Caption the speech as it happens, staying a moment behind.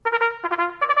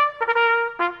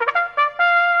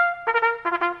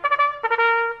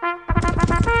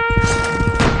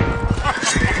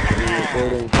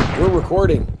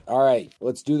Recording. All right,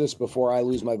 let's do this before I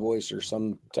lose my voice or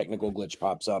some technical glitch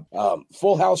pops up.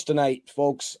 Full house tonight,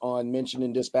 folks, on Mentioned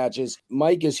in Dispatches.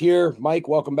 Mike is here. Mike,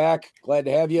 welcome back. Glad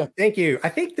to have you. Thank you. I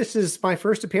think this is my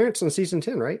first appearance on season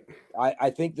 10, right? I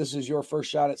think this is your first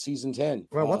shot at season 10.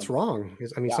 Well, what's wrong?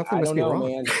 Something I must don't be know,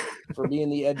 wrong. man. For being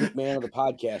the Ed McMahon of the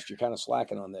podcast, you're kind of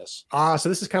slacking on this. So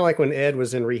this is kind of like when Ed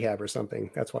was in rehab or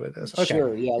something. That's what it is. Okay.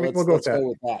 Sure, yeah, let's go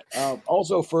with that.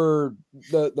 Also, for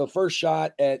the first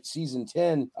shot at season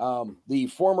 10, the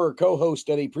former co-host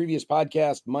at a previous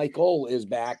podcast, Michael, is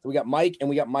back. We got Mike and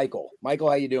we got Michael. Michael,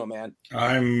 how you doing, man?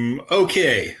 I'm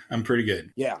okay. I'm pretty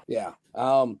good. Yeah.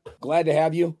 Glad to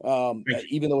have you.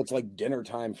 Even though it's like dinner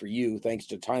time for you, thanks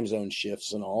to time zone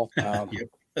shifts and all. Yep.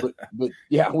 but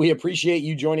yeah, we appreciate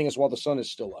you joining us while the sun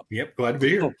is still up. Yep, glad to be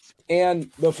here.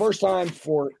 And the first time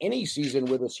for any season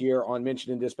with us here on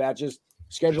Mentioned in Dispatches.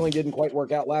 Scheduling didn't quite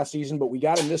work out last season, but we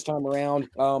got him this time around.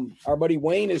 Our buddy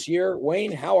Wayne is here.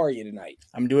 Wayne, how are you tonight?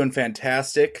 I'm doing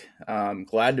fantastic.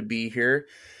 Glad to be here.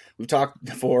 We've talked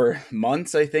for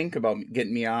months, I think, about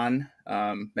getting me on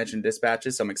Mentioned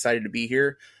Dispatches. So I'm excited to be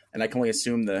here, and I can only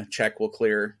assume the check will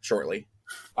clear shortly.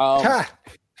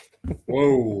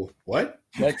 Whoa, what?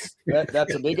 That's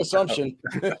a big assumption.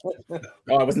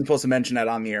 Oh, I wasn't supposed to mention that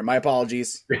on the air. My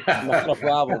apologies. Not a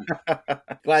problem.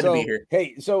 Glad to be here.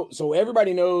 Hey, so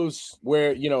everybody knows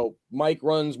where, Mike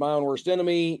runs My Own Worst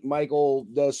Enemy. Michael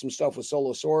does some stuff with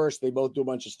Solosaurus. They both do a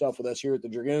bunch of stuff with us here at the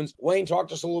Dragoons. Wayne, talk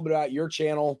to us a little bit about your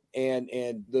channel and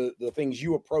the things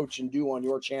you approach and do on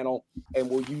your channel. And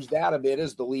we'll use that a bit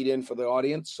as the lead in for the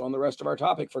audience on the rest of our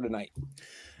topic for tonight.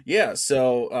 Yeah,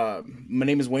 so my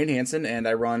name is Wayne Hansen, and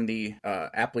I run the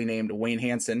aptly named Wayne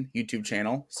Hansen YouTube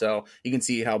channel. So you can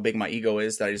see how big my ego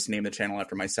is that I just named the channel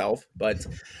after myself. But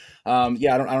I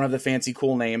don't have the fancy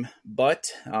cool name,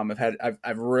 but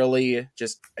I've really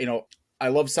just I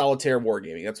love solitaire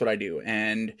wargaming. That's what I do,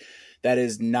 and that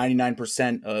is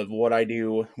 99% of what I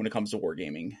do when it comes to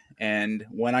wargaming. And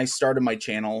when I started my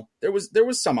channel, there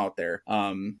was some out there.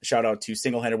 Shout out to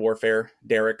Single Handed Warfare,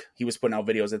 Derek. He was putting out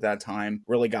videos at that time,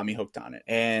 really got me hooked on it.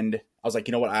 And I was like,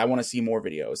 you know what? I want to see more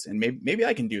videos, and maybe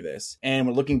I can do this. And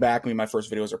when looking back, my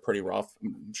first videos are pretty rough.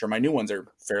 I'm sure my new ones are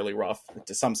fairly rough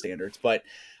to some standards, but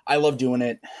I love doing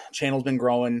it. Channel's been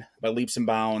growing by leaps and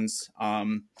bounds.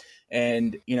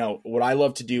 And what I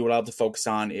love to do, what I love to focus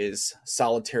on is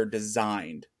solitaire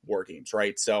designed war games,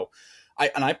 right? So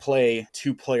I play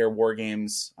 2-player war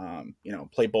games,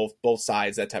 play both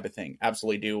sides, that type of thing.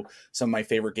 Absolutely do. Some of my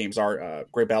favorite games are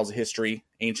Great Battles of History,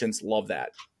 Ancients, love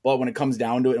that. But when it comes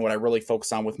down to it, and what I really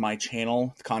focus on with my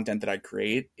channel, the content that I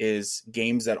create, is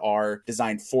games that are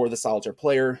designed for the solitaire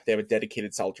player. They have a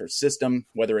dedicated solitaire system,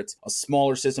 whether it's a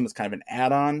smaller system, it's kind of an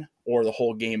add-on, or the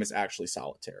whole game is actually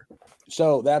solitaire.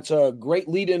 So that's a great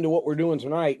lead into what we're doing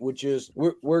tonight, which is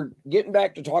we're getting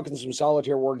back to talking some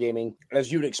solitaire wargaming,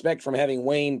 as you'd expect from having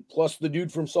Wayne plus the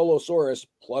dude from Solosaurus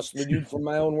plus the dude from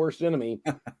My Own Worst Enemy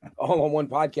all on one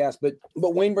podcast. But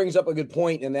Wayne brings up a good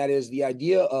point, and that is the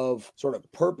idea of sort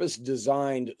of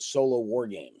purpose-designed solo war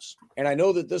games. And I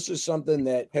know that this is something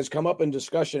that has come up in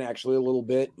discussion actually a little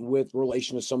bit with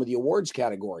relation to some of the awards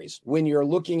categories. When you're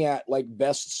looking at like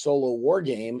best solo war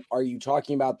game, are you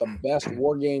talking about the best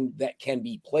war game that can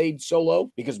be played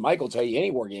solo? Because Mike will tell you any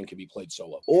war game can be played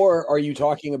solo. Or are you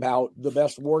talking about the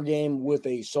best war game with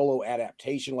a solo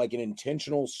adaptation, like an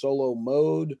intentional solo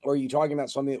mode? Or are you talking about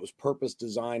something that was purpose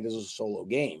designed as a solo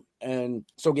game? And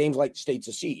so games like States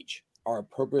of Siege are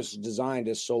purpose designed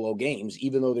as solo games,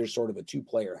 even though there's sort of a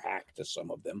 2-player hack to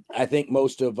some of them. I think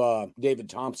most of David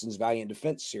Thompson's Valiant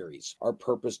Defense series are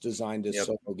purpose designed as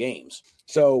solo games.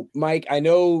 So, Mike, I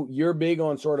know you're big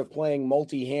on sort of playing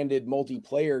multi-handed,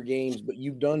 multiplayer games, but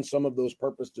you've done some of those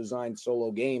purpose designed solo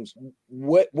games.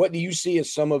 What do you see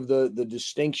as some of the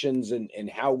distinctions and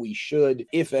how we should,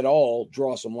 if at all,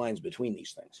 draw some lines between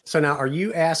these things? So now, are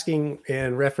you asking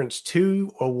in reference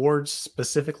to awards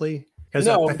specifically?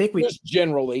 No, I think we just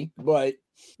generally, but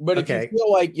if you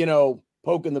feel like,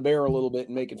 poking the bear a little bit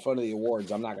and making fun of the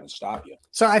awards, I'm not going to stop you.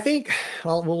 So I think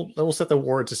we'll set the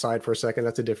awards aside for a second.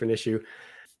 That's a different issue.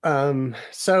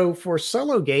 So for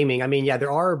solo gaming,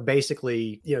 there are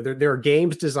basically, there are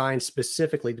games designed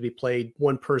specifically to be played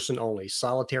one person only,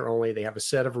 solitaire only. They have a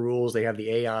set of rules. They have the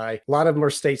AI. A lot of them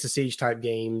are States of Siege type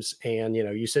games. And,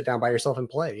 you sit down by yourself and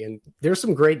play. And there's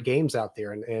some great games out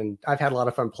there. And I've had a lot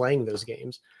of fun playing those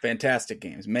games. Fantastic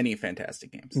games. Many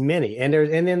fantastic games. Many. And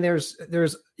then there's,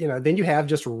 then you have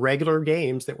just regular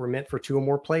games that were meant for 2 or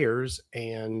more players.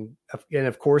 And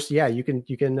of course, you can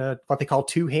what they call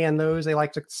 2-hand those. They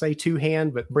like to say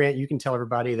 2-hand, but Brant, you can tell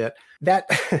everybody that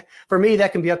for me,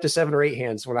 that can be up to 7 or 8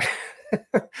 hands when I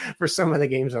for some of the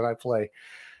games that I play.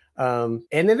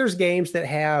 And then there's games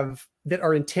that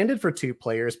are intended for 2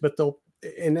 players, but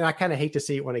and I kind of hate to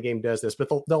see it when a game does this, but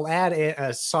they'll add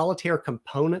a solitaire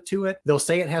component to it. They'll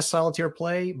say it has solitaire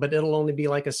play, but it'll only be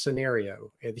like a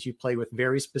scenario that you play with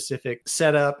very specific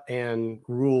setup and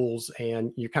rules,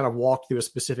 and you kind of walk through a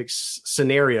specific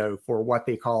scenario for what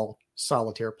they call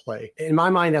solitaire play. In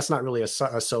my mind, that's not really a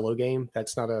solo game.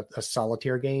 That's not a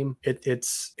solitaire game.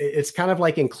 It's kind of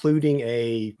like including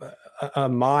a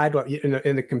mod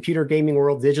in the computer gaming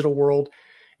world, digital world.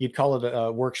 You'd call it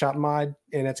a workshop mod.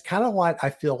 And it's kind of what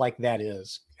I feel like that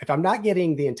is. If I'm not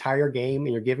getting the entire game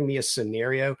and you're giving me a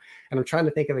scenario, and I'm trying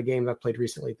to think of a game that I played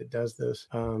recently that does this.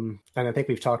 And I think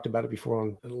we've talked about it before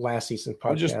on the last season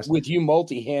podcast. Just with you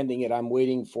multi-handing it, I'm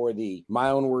waiting for the My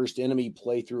Own Worst Enemy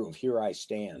playthrough of Here I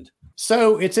Stand.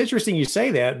 So it's interesting you say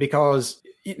that, because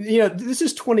this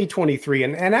is 2023,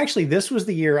 and actually this was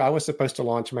the year I was supposed to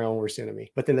launch My Own Worst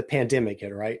Enemy, but then the pandemic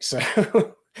hit, right? So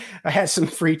I had some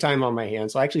free time on my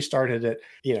hands. So I actually started it,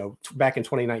 back in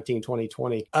 2019,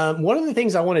 2020. One of the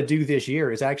things I want to do this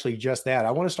year is actually just that.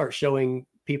 I want to start showing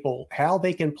people how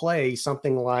they can play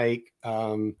something like,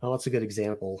 what's a good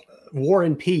example? War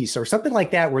and Peace or something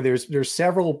like that, where there's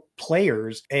several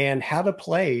players, and how to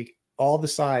play all the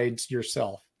sides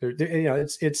yourself.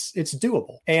 It's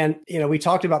doable. And, we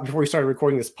talked about before we started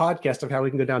recording this podcast of how we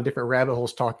can go down different rabbit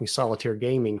holes talking solitaire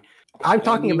gaming. I'm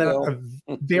talking about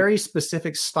a very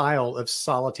specific style of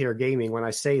solitaire gaming when I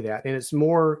say that. And it's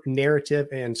more narrative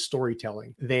and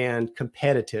storytelling than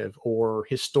competitive or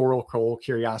historical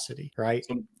curiosity, right?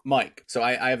 So, Mike,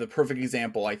 I have the perfect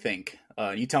example, I think.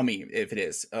 You tell me if it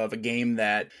is, of a game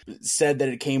that said that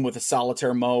it came with a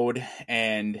solitaire mode,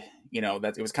 and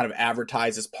that it was kind of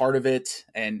advertised as part of it,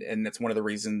 and that's one of the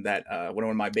reasons that one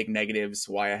of my big negatives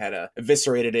why I had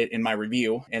eviscerated it in my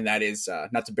review, and that is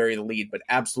not to bury the lead, but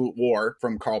Absolute War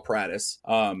from Carl Pratis.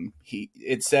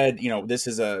 It said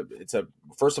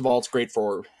first of all, it's great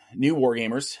for new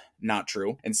wargamers. Not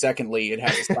true. And secondly, it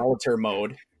has a solitaire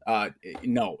mode.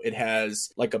 No, it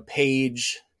has like a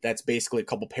page that's basically a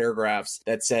couple paragraphs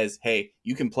that says, hey,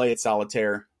 you can play it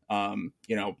solitaire.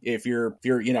 If you're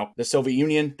the Soviet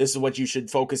Union, this is what you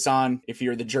should focus on. If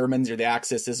you're the Germans or the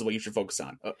Axis, this is what you should focus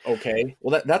on. Okay.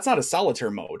 Well, that's not a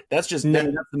solitaire mode. That's just, that's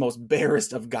the most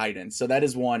barest of guidance. So that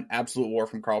is one Absolute War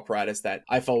from Carl Pratis that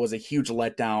I felt was a huge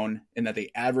letdown, in that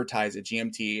they advertise it.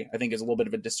 GMT, I think, is a little bit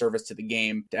of a disservice to the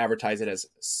game to advertise it as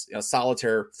a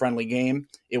solitaire friendly game.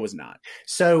 It was not.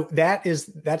 So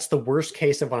that's the worst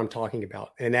case of what I'm talking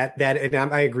about. And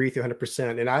I agree with you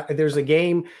 100%. And there's a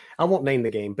game, I won't name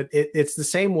the game, but it's the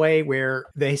same way where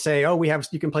they say, oh,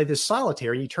 you can play this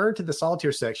solitaire. You turn to the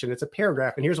solitaire section. It's a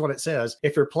paragraph. And here's what it says.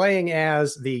 If you're playing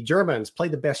as the Germans, play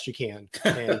the best you can.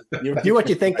 And do what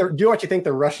you think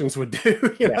the Russians would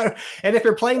do. Know? And if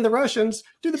you're playing the Russians,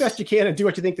 do the best you can and do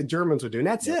what you think the Germans would do. And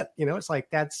that's it. It's like,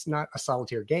 that's not a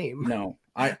solitaire game. No.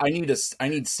 I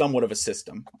need somewhat of a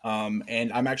system.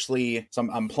 And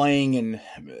I'm playing and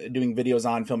doing videos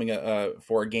on filming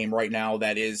for a game right now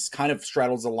that is kind of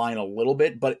straddles the line a little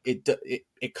bit, but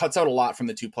it cuts out a lot from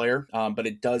the 2-player. But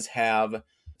it does have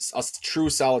a true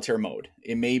solitaire mode.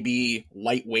 It may be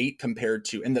lightweight compared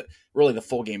to, and the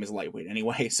full game is lightweight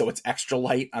anyway, so it's extra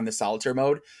light on the solitaire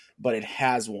mode, but it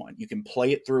has one. You can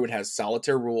play it through. It has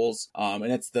solitaire rules,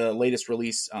 and it's the latest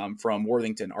release from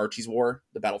Worthington, Archie's War,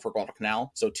 the Battle for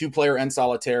Guadalcanal. So 2-player and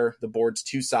solitaire. The board's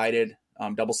 2-sided.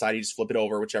 Double-sided, you just flip it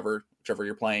over, whichever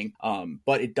you're playing.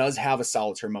 But it does have a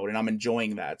solitaire mode, and I'm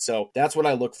enjoying that. So that's what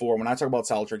I look for when I talk about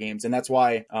solitaire games. And that's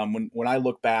why when I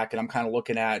look back and I'm kind of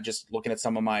looking at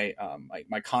some of my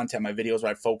my content, my videos,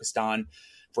 what I focused on.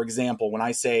 For example, when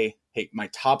I say, hey, my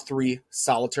top 3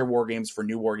 solitaire war games for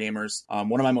new war gamers,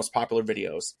 one of my most popular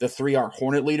videos, the 3 are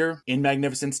Hornet Leader, In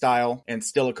Magnificent Style, and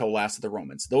Stilicho, Last of the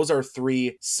Romans. Those are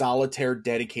 3 solitaire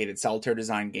dedicated, solitaire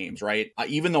design games, right?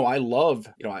 Even though I love,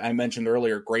 I mentioned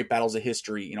earlier, Great Battles of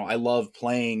History, I love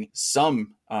playing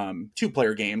some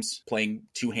 2-player games, playing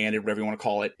two-handed, whatever you want to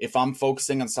call it. If I'm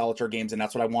focusing on solitaire games and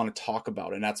that's what I want to talk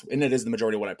about, and it is the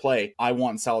majority of what I play, I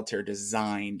want solitaire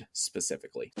designed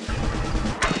specifically.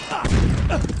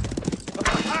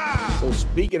 So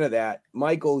speaking of that,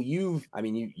 Michael, you've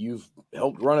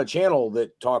helped run a channel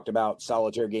that talked about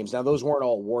solitaire games. Now, those weren't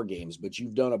all war games, but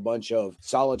you've done a bunch of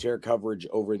solitaire coverage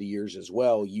over the years as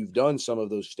well. You've done some of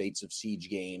those States of Siege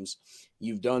games.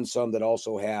 You've done some that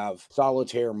also have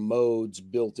solitaire modes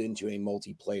built into a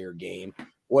multiplayer game.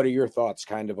 What are your thoughts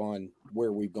kind of on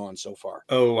where we've gone so far?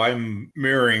 Oh, I'm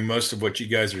mirroring most of what you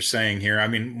guys are saying here. I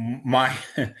mean,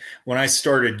 when I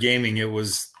started gaming, it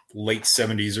was late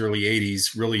 70s, early 80s,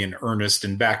 really in earnest.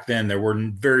 And back then there were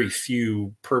very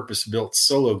few purpose-built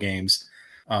solo games.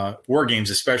 war games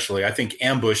especially. I think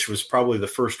Ambush was probably the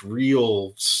first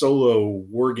real solo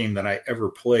war game that I ever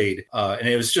played. And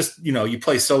it was just, you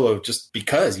play solo just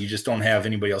because you just don't have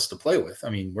anybody else to play with. I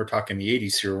mean, we're talking the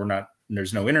 80s here.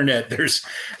 There's no internet. There's,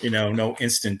 no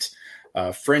instant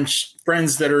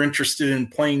friends that are interested in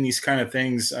playing these kind of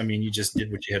things. I mean, you just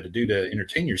did what you had to do to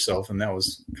entertain yourself, and that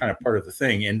was kind of part of the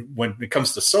thing. And when it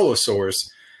comes to Solosaurus,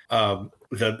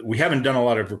 we haven't done a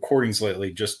lot of recordings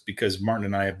lately just because Martin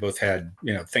and I have both had,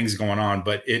 things going on,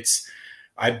 but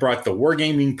I brought the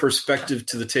wargaming perspective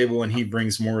to the table, and he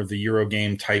brings more of the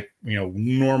Eurogame type,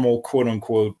 normal quote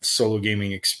unquote solo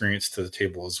gaming experience to the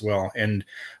table as well. And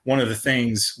one of the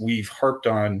things we've harped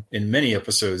on in many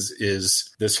episodes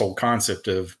is this whole concept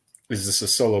of, is this a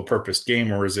solo purposed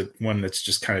game, or is it one that's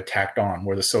just kind of tacked on,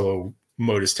 where the solo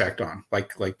mode is tacked on?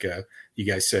 Like you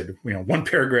guys said, one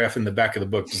paragraph in the back of the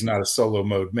book does not a solo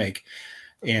mode make.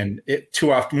 And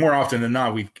more often than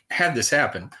not, we've had this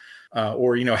happen.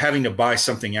 Or having to buy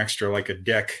something extra like a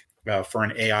deck for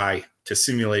an AI to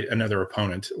simulate another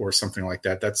opponent or something like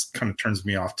that. That's kind of turns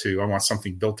me off too. I want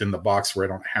something built in the box where I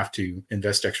don't have to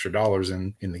invest extra dollars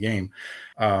in the game.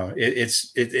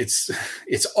 It's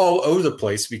all over the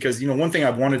place because one thing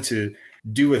I've wanted to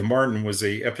do with Martin was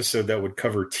a episode that would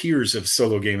cover tiers of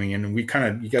solo gaming, and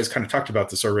you guys kind of talked about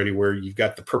this already, where you've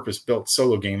got the purpose-built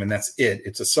solo game, and that's it.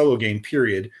 It's a solo game,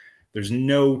 period. There's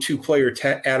no two-player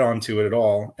add-on to it at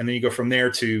all. And then you go from there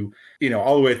to,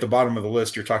 all the way at the bottom of the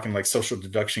list, you're talking like social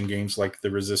deduction games like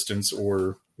The Resistance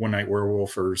or One Night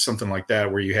Werewolf or something like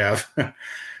that, where you have,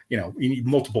 you need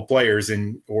multiple players,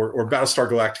 or Battlestar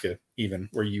Galactica even,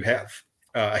 where you have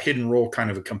a hidden role kind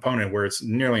of a component where it's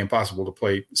nearly impossible to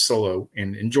play solo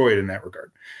and enjoy it in that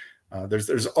regard.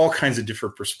 There's all kinds of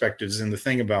different perspectives. And the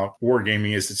thing about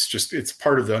wargaming is it's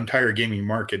part of the entire gaming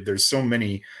market. There's so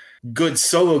many good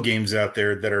solo games out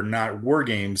there that are not war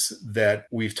games that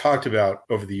we've talked about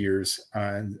over the years,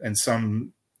 and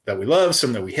some that we love,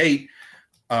 some that we hate.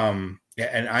 And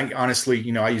I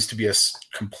honestly, I used to be a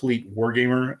complete war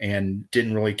gamer and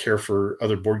didn't really care for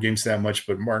other board games that much,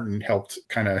 but Martin helped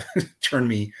kind of turn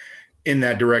me in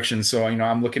that direction. So,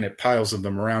 I'm looking at piles of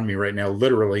them around me right now,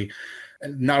 literally.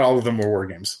 Not all of them were war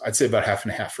games. I'd say about half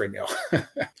and half right now.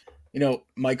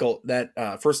 Michael,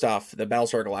 that first off, the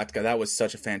Battlestar Galactica, that was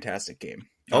such a fantastic game.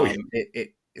 Oh, yeah.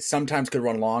 It sometimes could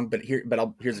run long, but here's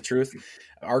the truth.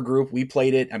 Our group, we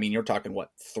played it. I mean, you're talking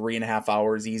 3.5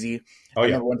 hours easy. I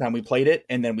remember one time we played it,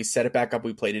 and then we set it back up.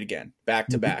 We played it again, back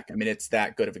to back. I mean, it's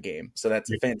that good of a game. So that's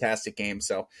a fantastic game.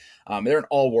 So they're in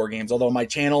all war games. Although my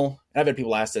channel, I've had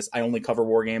people ask this, I only cover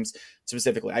war games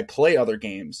specifically. I play other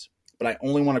games, but I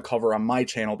only want to cover on my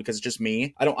channel because it's just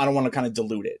me. I don't want to kind of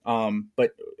dilute it.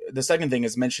 But the second thing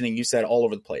is mentioning, you said all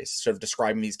over the place, sort of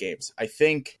describing these games. I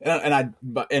think,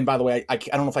 and by the way, I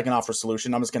don't know if I can offer a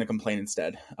solution. I'm just going to complain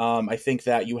instead. I think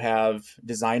that you have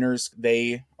designers,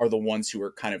 they are the ones who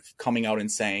are kind of coming out and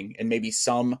saying, and maybe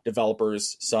some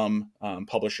developers, some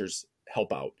publishers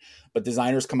help out, but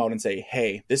designers come out and say,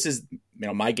 hey, this is,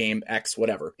 my game X,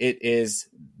 whatever. It is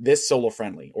this solo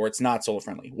friendly, or it's not solo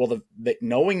friendly. Well,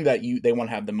 knowing that they want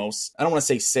to have the most, I don't want to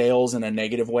say sales in a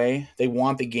negative way. They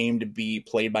want the game to be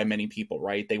played by many people,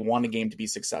 right? They want the game to be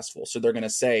successful. So they're going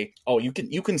to say, oh, you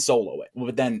can solo it.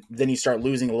 But then you start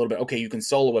losing a little bit. Okay, you can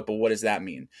solo it, but what does that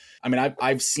mean? I mean,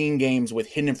 I've seen games with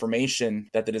hidden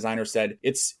information that the designer said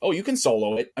you can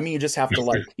solo it. I mean, you just have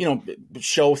to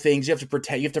show things. You have to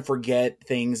protect, you have to forget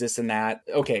things, this and that.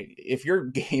 Okay, if your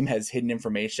game has hidden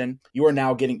information, you are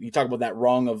now you talk about that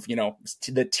rung of,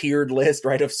 the tiered list,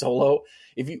 right, of solo.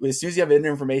 As soon as you have hidden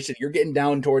information, you're getting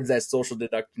down towards that social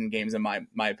deduction games, in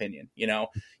my opinion. You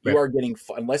are getting,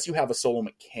 unless you have a solo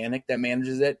mechanic that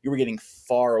manages it, you are getting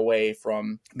far away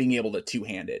from being able to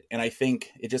two-hand it. And I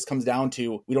think it just comes down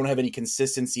to, we don't have any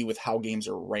consistency with how games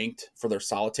are ranked for their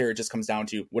solitaire. It just comes down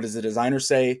to, what does the designer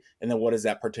say? And then what does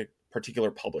that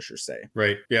particular publisher say?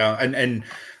 Right. Yeah. And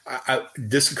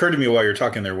this occurred to me while you're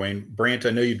talking there, Wayne. Brant,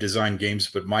 I know you've designed games,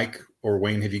 but Mike or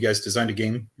Wayne, have you guys designed a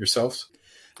game yourselves?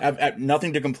 I've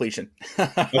nothing to completion.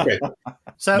 Okay.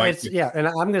 So Mike, and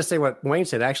I'm going to say what Wayne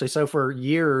said, actually. So for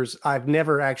years, I've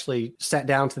never actually sat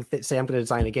down to say I'm going to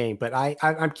design a game, but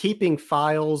I'm keeping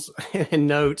files and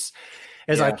notes.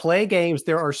 As I play games,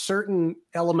 there are certain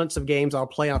elements of games I'll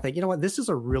play and I'll think, you know what, this is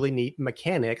a really neat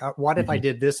mechanic. What if I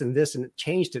did this and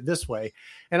changed it this way?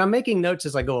 And I'm making notes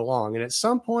as I go along. And at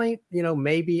some point,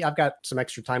 maybe I've got some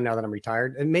extra time now that I'm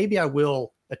retired, and maybe I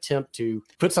will attempt to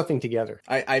put something together.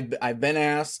 I've been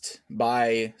asked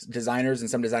by designers, and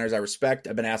some designers I respect.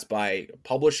 I've been asked by a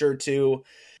publisher too.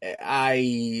 After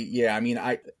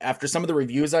some of the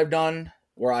reviews I've done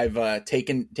where I've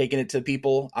taken it to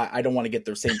people. I don't want to get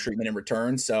the same treatment in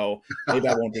return, so maybe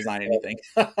I won't design anything.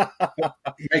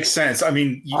 Makes sense. I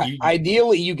mean,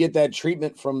 ideally, you get that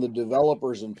treatment from the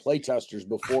developers and playtesters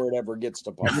before it ever gets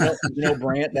to public.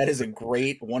 Brant, that is a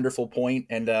great, wonderful point.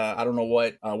 And I don't know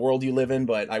what world you live in,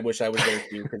 but I wish I was there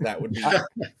too, because that would be.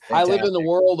 I live in the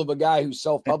world of a guy who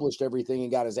self-published everything and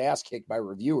got his ass kicked by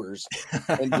reviewers,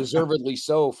 and deservedly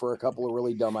so for a couple of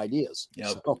really dumb ideas.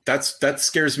 Yep. So. That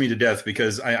scares me to death,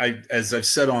 because I as I've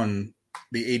said on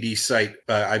the AD site,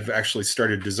 I've actually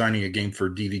started designing a game for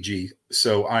DVG.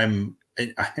 So I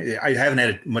haven't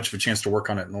had much of a chance to work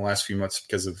on it in the last few months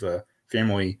because of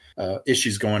family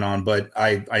issues going on, but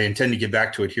I intend to get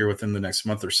back to it here within the next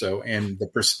month or so. And the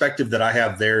perspective that I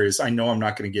have there is, I know I'm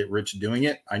not going to get rich doing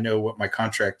it. I know what my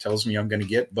contract tells me I'm going to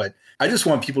get, but I just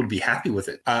want people to be happy with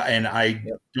it. And I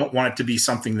don't want it to be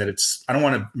something that I don't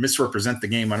want to misrepresent the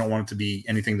game. I don't want it to be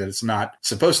anything that it's not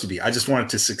supposed to be. I just want it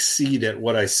to succeed at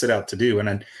what I set out to do. And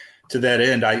then, to that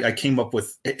end, I came up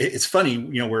with, it's funny,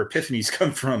 where epiphanies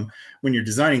come from when you're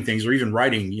designing things or even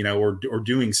writing, or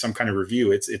doing some kind of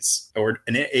review. Or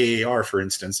an AAR, for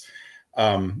instance.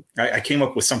 I came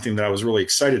up with something that I was really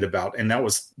excited about, and that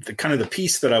was the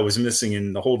piece that I was missing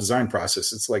in the whole design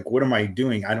process. It's like, what am I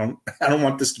doing? I don't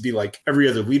want this to be like every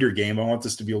other leader game. I want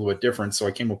this to be a little bit different. So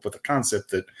I came up with a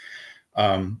concept that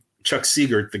Chuck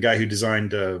Siegert, the guy who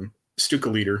designed Stuka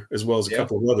Leader, as well as a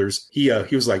couple of others, he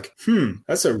was like,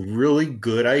 that's a really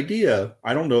good idea.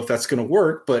 I don't know if that's going to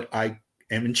work, but I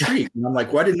am intrigued. And I'm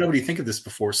like, why didn't nobody think of this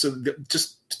before? So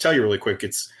just to tell you really quick,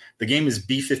 the game is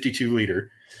B-52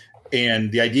 Leader.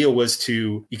 And the idea was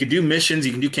you could do missions,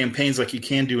 you can do campaigns like you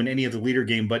can do in any other leader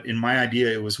game. But in my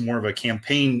idea, it was more of a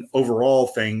campaign overall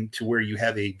thing, to where you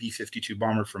have a B-52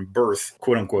 bomber from birth,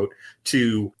 quote unquote,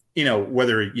 to,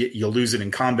 whether you'll lose it in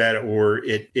combat or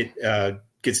it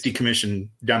gets decommissioned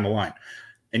down the line.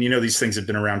 And these things have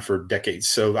been around for decades.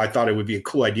 So I thought it would be a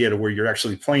cool idea to where you're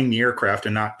actually playing the aircraft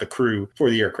and not the crew for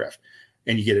the aircraft.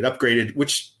 And you get it upgraded,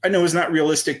 which I know is not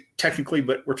realistic technically,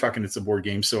 but we're talking, it's a board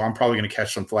game. So I'm probably going to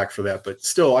catch some flack for that. But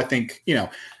still, I think,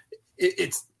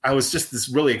 I was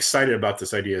just really excited about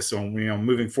this idea. So,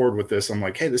 moving forward with this, I'm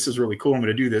like, hey, this is really cool. I'm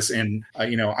going to do this. And,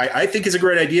 I think it's a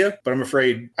great idea, but I'm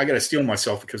afraid I got to steel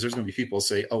myself, because there's going to be people who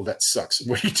say, oh, that sucks.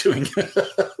 What are you doing?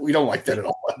 We don't like that at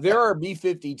all. There are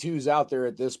B-52s out there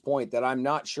at this point that I'm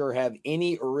not sure have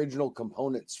any original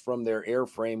components from their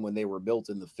airframe when they were built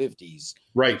in the 50s.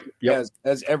 Right. Yep.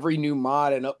 As every new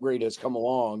mod and upgrade has come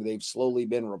along, they've slowly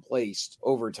been replaced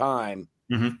over time.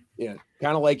 Mm-hmm.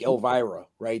 Kind of like Elvira,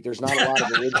 right? There's not a lot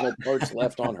of original parts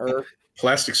left on her.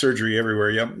 Plastic surgery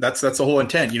everywhere. Yep. That's the whole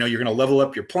intent. You're going to level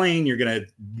up your plane. You're going to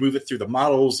move it through the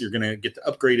models. You're going to get to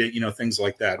upgrade it, things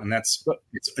like that. And it's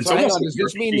so hang on, does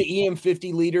this mean the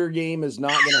EM50 Leader game is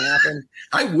not going to happen?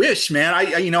 I wish,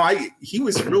 man. He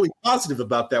was really positive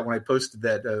about that when I posted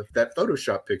that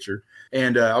Photoshop picture.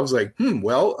 And I was like,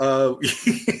 well,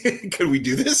 could we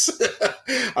do this?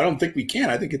 I don't think we can.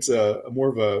 I think it's more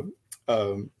of a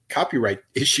copyright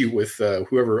issue with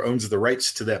whoever owns the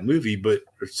rights to that movie, but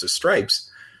it's the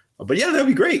Stripes. But yeah, that'd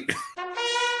be great. To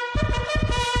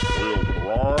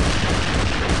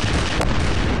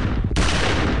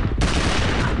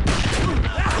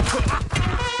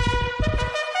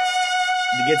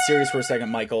get serious for a second,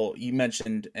 Michael, you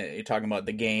mentioned you're talking about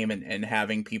the game and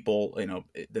having people,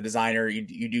 the designer,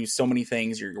 you do so many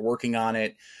things, you're working on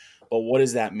it, but what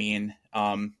does that mean?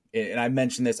 And I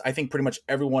mentioned this, I think pretty much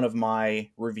every one of my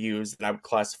reviews that I would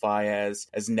classify as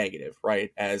negative,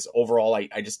 right? As overall,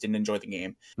 I just didn't enjoy the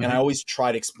game. Mm-hmm. And I always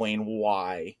try to explain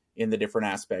why in the different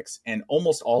aspects. And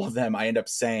almost all of them, I end up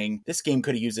saying, this game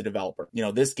could have used a developer.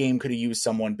 This game could have used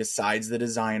someone besides the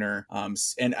designer.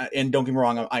 And don't get me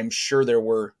wrong, I'm sure there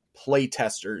were play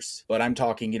testers, but I'm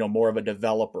talking, more of a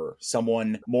developer,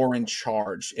 someone more in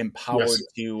charge, empowered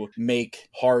to make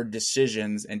hard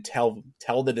decisions and tell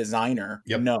the designer,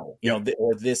 no,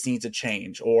 or this needs a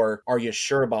change, or are you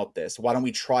sure about this? Why don't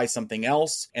we try something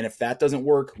else? And if that doesn't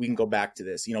work, we can go back to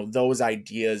this. Those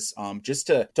ideas, just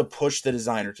to push the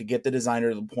designer, to get the designer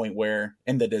to the point where,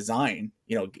 in the design,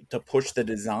 to push the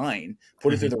design,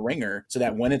 put it through the ringer, so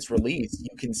that when it's released,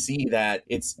 you can see that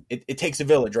it takes a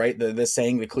village, right? The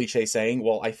saying, the cliche saying.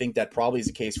 Well, I think that probably is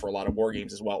the case for a lot of war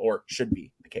games as well, or should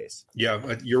be the case.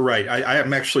 Yeah, you're right. I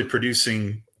am actually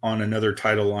producing on another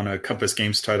title, on a Compass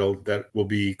Games title that will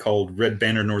be called Red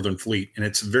Banner Northern Fleet, and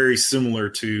it's very similar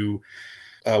to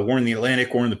War in the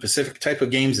Atlantic, War in the Pacific type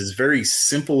of games. It's very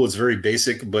simple, it's very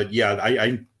basic, but yeah,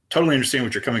 I totally understand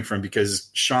what you're coming from, because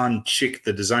Sean Chick,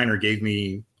 the designer, gave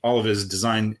me all of his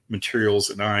design materials,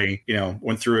 and I,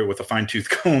 went through it with a fine tooth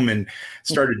comb and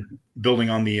started building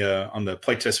on the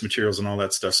playtest materials and all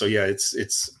that stuff. So yeah,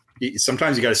 it's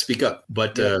sometimes you got to speak up,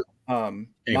 but anyway.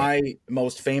 My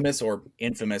most famous or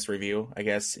infamous review, I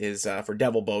guess, is for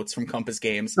Devil Boats from Compass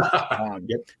Games.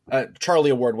 Charlie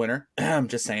Award winner. I'm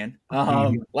just saying.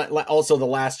 Also, the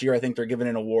last year, I think they're giving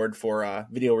an award for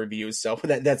video reviews, so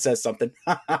that says something.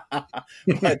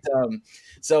 But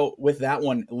so with that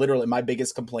one, literally, my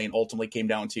biggest complaint ultimately came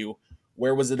down to,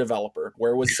 where was the developer?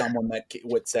 Where was someone that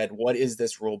said, "What is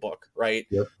this rule book?" Right?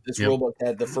 This rule book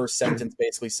had the first sentence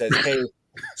basically says, "Hey,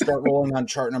 start rolling on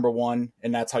chart number 1,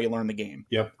 and that's how you learn the game."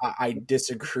 Yep. I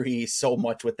disagree so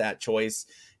much with that choice.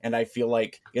 And I feel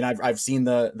like, and I've seen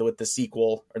the with the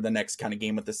sequel or the next kind of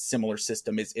game with the similar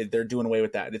system is they're doing away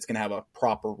with that. It's going to have a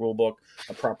proper rule book,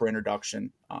 a proper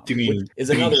introduction. Which is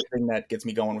another thing that gets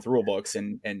me going with rule books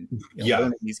and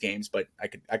learning these games. But I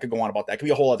could go on about that. It could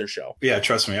be a whole other show. Yeah,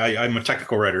 trust me. I'm a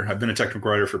technical writer. I've been a technical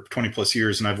writer for 20 plus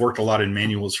years, and I've worked a lot in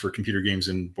manuals for computer games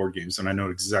and board games, and I know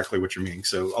exactly what you're meaning.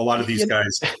 So a lot of these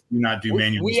guys do not do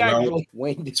manuals.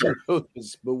 Wayne didn't know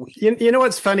this, but you know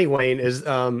what's funny, Wayne, is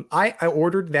I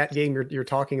ordered that game you're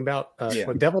talking about,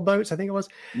 Devil Boats, I think it was.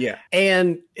 Yeah.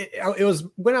 And it was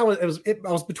when I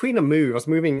was between a move. I was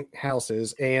moving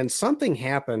houses, and something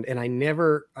happened, and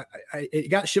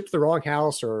it got shipped to the wrong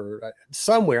house or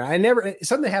somewhere.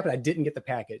 Something happened. I didn't get the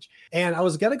package, and I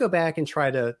was gonna go back and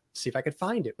try to see if I could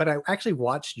find it. But I actually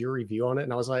watched your review on it,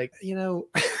 and I was like,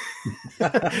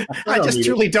 I just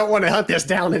truly don't want to hunt this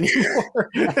down anymore.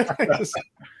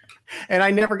 And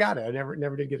I never got it. I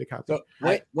never did get a copy.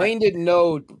 So Wayne didn't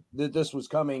know that this was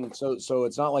coming, so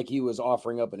it's not like he was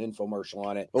offering up an infomercial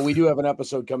on it. But we do have an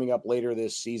episode coming up later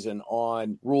this season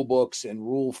on rule books and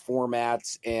rule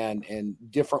formats and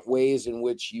different ways in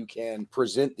which you can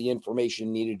present the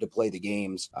information needed to play the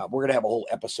games. We're gonna have a whole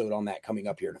episode on that coming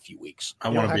up here in a few weeks. I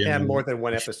want to have more than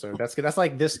one episode. That's good. That's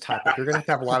like this topic. You're gonna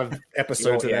have a lot of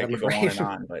episodes of that. You go on and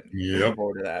on, but look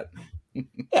forward to that.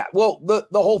 Yeah, well, the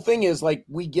whole thing is like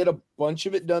we get a bunch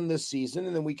of it done this season,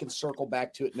 and then we can circle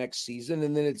back to it next season,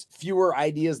 and then it's fewer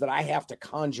ideas that I have to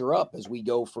conjure up as we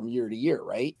go from year to year,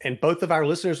 right? And both of our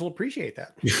listeners will appreciate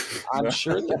that. I'm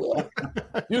sure they will.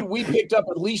 Dude, we picked up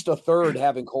at least a third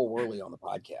having Cole Worley on the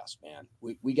podcast, man.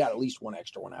 We got at least one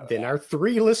extra one out of that. Then our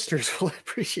 3 listeners will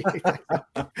appreciate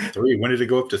that. 3. When did it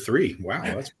go up to 3? Wow,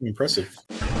 that's pretty impressive.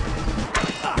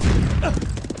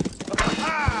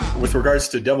 With regards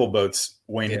to Devil Boats,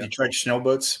 Wayne, have you tried Schnell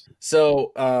Boats?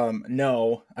 So,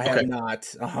 no, I have not.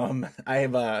 I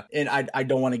have, and I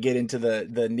don't want to get into the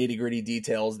nitty gritty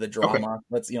details, the drama.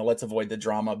 Okay. Let's avoid the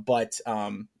drama. But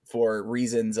for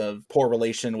reasons of poor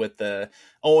relation with the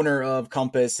owner of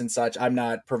Compass and such, I'm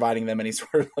not providing them any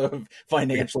sort of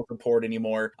financial support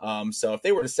anymore. So if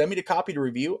they were to send me a copy to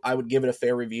review, I would give it a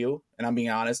fair review. And I'm being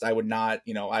honest, I would not,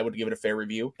 I would give it a fair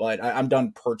review. But I'm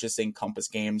done purchasing Compass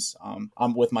games. I'm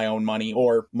with my own money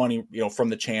or money, from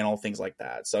the channel, things like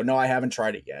that. So no, I haven't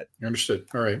tried it yet. Understood.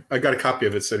 All right. I got a copy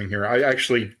of it sitting here. I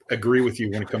actually agree with you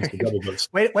when it comes to Devil Boats.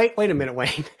 Wait a minute,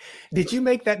 Wayne. Did you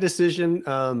make that decision?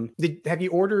 Have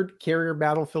you ordered Carrier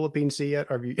Battle Philippine Sea yet?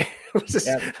 Or have you?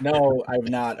 No, I've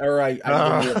not. Or I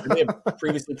may have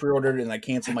previously pre-ordered and I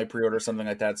canceled my pre-order or something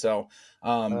like that. So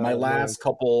my last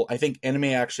couple, I think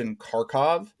Enemy Action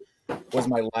Kharkov was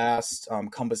my last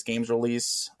Compass Games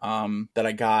release that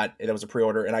I got. It was a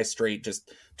pre-order, and I straight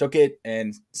just took it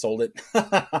and sold it.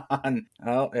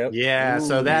 Yeah,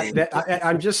 so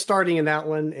I'm just starting in that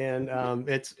one, and I'm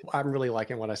really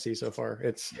liking what I see so far.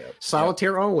 It's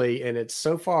solitaire only, and it's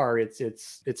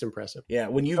impressive. Yeah,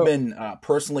 when you've been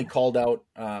personally called out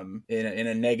in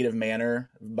a negative manner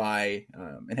by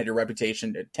and had your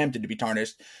reputation attempted to be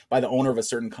tarnished by the owner of a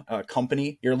certain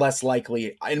company, you're less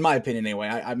likely, in my opinion anyway,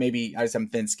 I just have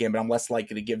thin skin, but I'm less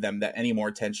likely to give them that any more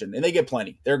attention. And they get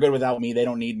plenty. They're good without me. They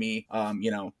don't need me,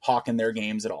 hawking their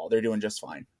games at all. They're doing just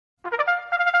fine.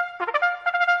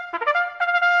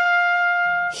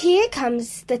 Here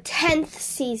comes the 10th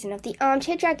season of the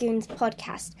Armchair Dragoons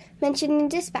podcast, mentioned in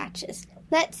dispatches.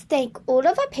 Let's thank all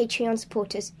of our Patreon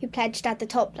supporters who pledged at the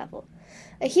top level.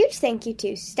 A huge thank you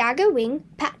to Stagger Wing,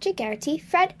 Patrick Garrity,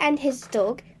 Fred and his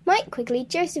dog, Mike Quigley,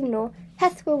 Joseph Knorr,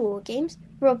 Hethwell War Games,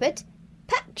 Robert,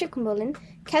 Patrick Mullen,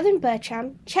 Kevin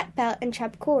Bertram, Chet Bell and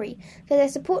Trab Corey for their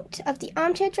support of the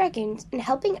Armchair Dragoons and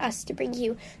helping us to bring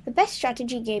you the best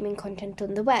strategy gaming content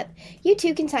on the web. You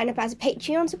too can sign up as a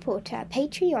Patreon supporter at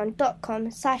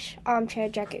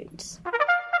patreon.com/armchairdragoons.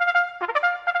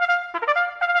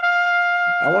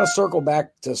 I want to circle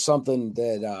back to something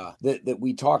that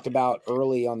we talked about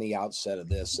early on the outset of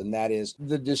this, and that is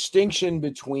the distinction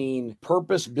between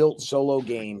purpose-built solo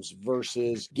games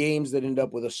versus games that end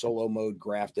up with a solo mode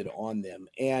grafted on them.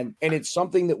 And it's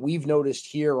something that we've noticed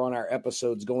here on our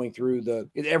episodes going through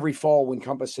every fall when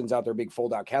Compass sends out their big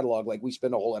fold-out catalog. Like, we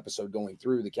spend a whole episode going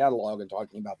through the catalog and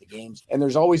talking about the games. And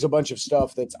there's always a bunch of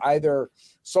stuff that's either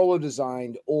solo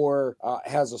designed or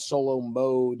has a solo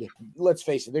mode. Let's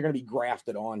face it, they're going to be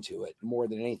grafted onto it more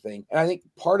than anything. And I think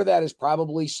part of that is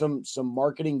probably some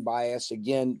marketing bias.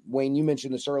 Again, Wayne, you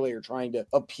mentioned this earlier, trying to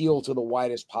appeal to the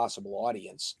widest possible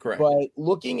audience. Correct. But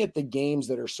looking at the games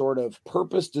that are sort of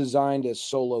purpose designed as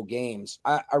solo games,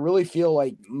 I really feel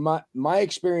like my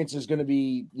experience is going to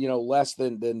be, less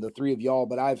than the three of y'all,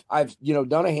 but I've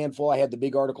done a handful. I had the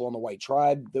big article on the White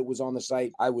Tribe that was on the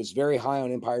site. I was very high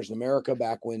on Empires in America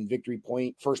back when Victory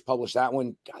Point first published that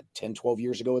one, 10, 12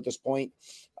 years ago at this point.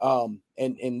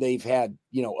 And they've had,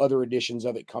 other editions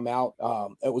of it come out.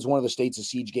 It was one of the States of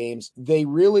Siege games. They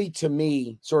really, to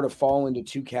me, sort of fall into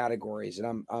two categories.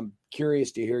 And I'm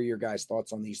curious to hear your guys'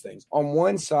 thoughts on these things. On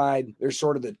one side, there's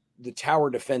sort of the tower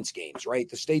defense games, right?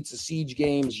 The States of Siege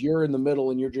games, you're in the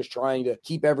middle and you're just trying to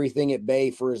keep everything at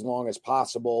bay for as long as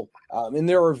possible. And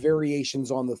there are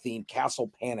variations on the theme.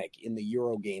 Castle Panic in the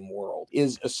Eurogame world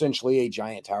is essentially a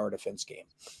giant tower defense game.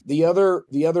 The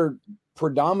other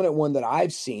predominant one that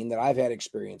I've seen, that I've had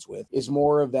experience with, is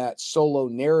more of that solo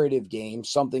narrative game,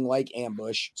 something like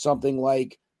Ambush, something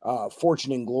like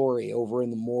Fortune and Glory over in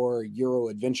the more Euro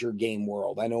adventure game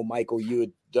world. I know, Michael, you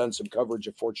had done some coverage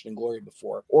of Fortune and Glory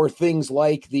before, or things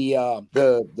like what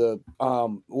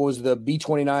was the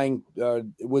B-29?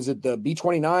 Was it the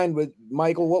B-29 with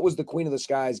Michael? What was the Queen of the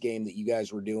Skies game that you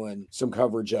guys were doing some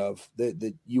coverage of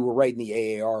that you were writing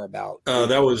the AAR about?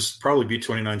 That was probably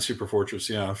B-29 Super Fortress.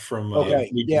 Yeah. From,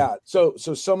 yeah. So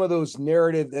some of those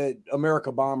narrative,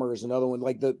 America Bomber is another one,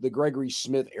 like the Gregory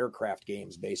Smith aircraft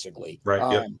games, basically.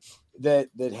 Right. Yep. That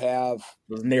have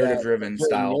those narrative-driven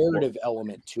style narrative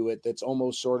element to it. That's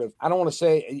almost sort of, I don't want to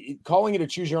say calling it a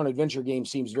choose your own adventure game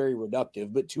seems very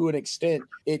reductive, but to an extent,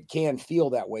 it can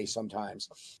feel that way sometimes.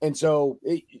 And so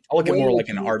I look at more like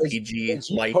an RPG. As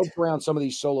you poke around some of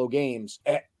these solo games,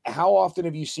 how often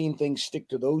have you seen things stick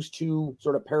to those two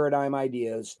sort of paradigm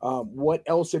ideas? What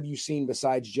else have you seen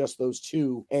besides just those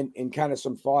two, and kind of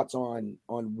some thoughts on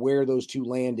where those two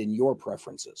land in your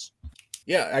preferences?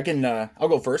 Yeah, I can, I'll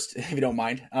go first if you don't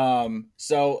mind.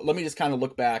 So let me just kind of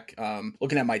look back,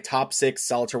 looking at my top 6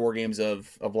 Solitaire War games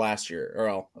of last year,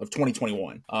 or of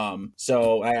 2021.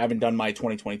 So I haven't done my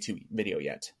 2022 video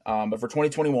yet. But for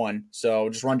 2021, so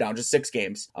just run down, just 6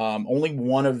 games. Only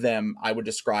one of them I would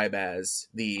describe as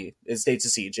is States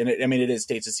of Siege. And it is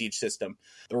States of Siege system.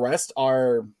 The rest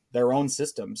are their own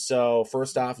system. So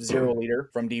first off, Zero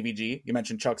Leader from DVG. You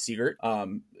mentioned Chuck Siegert.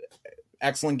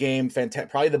 Excellent game,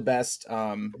 probably the best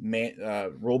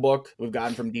rule book we've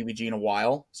gotten from DVG in a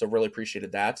while, so really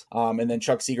appreciated that. And then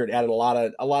Chuck Siegert added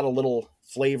a lot of little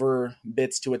flavor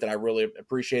bits to it that I really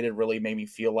appreciated. Really made me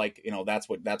feel like that's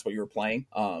what you were playing.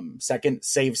 Second,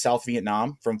 Save South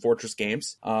Vietnam from Fortress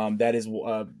Games. That is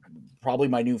probably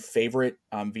my new favorite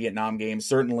Vietnam game.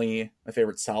 Certainly my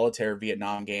favorite solitaire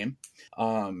Vietnam game.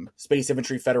 Space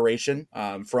Infantry Federation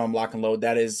from Lock and Load.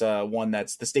 That is one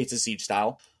that's the States of Siege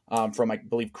style. From, I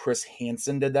believe, Chris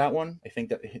Hansen did that one. I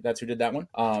think that's who did that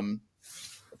one.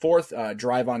 Fourth,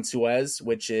 Drive on Suez,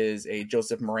 which is a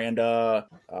Joseph Miranda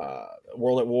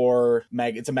World at War.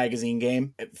 It's a magazine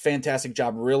game. Fantastic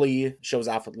job. Really shows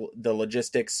off the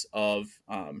logistics of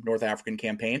North African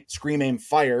campaign. Scream, Aim,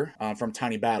 Fire from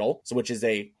Tiny Battle, which is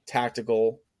a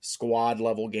tactical squad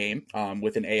level game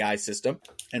with an AI system.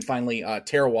 And finally,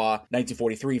 Tarawa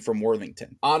 1943 from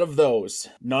Worthington. Out of those,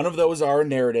 none of those are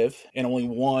narrative, and only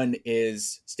one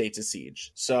is States of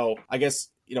Siege. So I guess,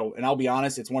 and I'll be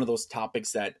honest, it's one of those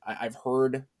topics that I've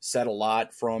heard said a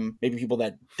lot from maybe people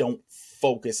that don't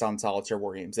focus on solitaire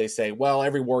war games. They say, well,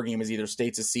 every war game is either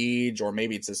States of Siege or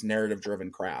maybe it's this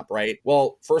narrative-driven crap, right?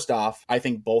 Well, first off, I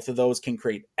think both of those can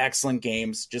create excellent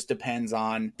games. Just depends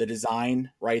on the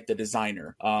design, right? The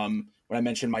designer. When I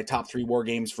mentioned my top 3 war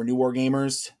games for new war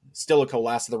gamers, Stilicho,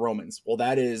 Last of the Romans. Well,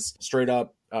 that is straight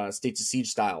up States of Siege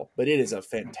style, but it is a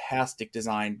fantastic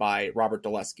design by Robert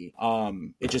Dulesky.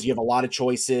 You have a lot of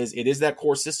choices. It is that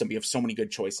core system. You have so many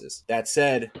good choices. That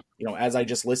said, as I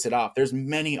just listed off, there's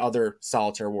many other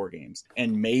solitaire war games,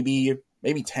 and maybe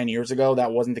 10 years ago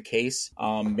that wasn't the case.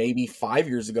 Maybe 5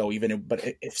 years ago even, but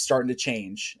it's starting to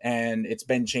change, and it's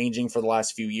been changing for the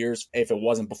last few years if it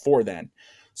wasn't before then.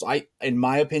 So in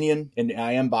my opinion, and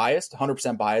I am biased,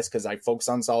 100% biased, because I focus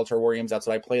on solitaire war games. That's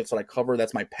what I play. That's what I cover.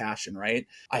 That's my passion, right?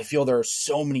 I feel there are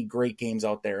so many great games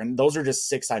out there. And those are just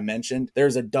 6 I mentioned.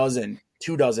 There's a dozen,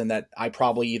 2 dozen that I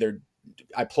probably either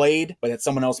I played, but that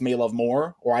someone else may love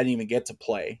more, or I didn't even get to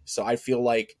play. So I feel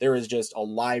like there is just a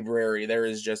library. There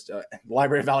is just a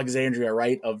Library of Alexandria,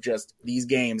 right? Of just these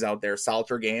games out there,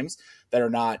 solitaire games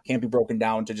that can't be broken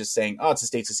down to just saying, oh, it's a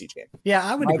States of Siege game. Yeah,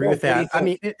 I would agree with that. I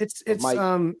mean, it's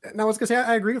no, I was gonna say,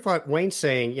 I agree with what Wayne's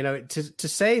saying. You know, to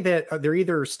say that they're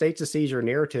either States of Siege or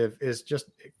narrative is just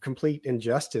complete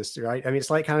injustice, right? I mean, it's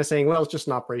like kind of saying, well, it's just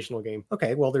an operational game.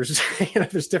 Okay, well, there's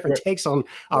there's different takes on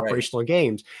operational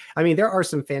games. I mean, there are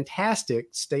some fantastic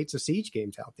States of Siege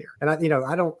games out there, and I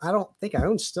don't think I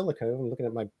own Stilicho. I'm looking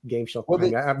at my game shelf. Well,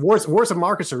 I have Wars of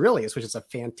Marcus Aurelius, which is a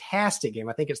fantastic game.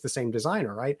 I think it's the same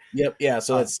designer, right? Yep. Yeah,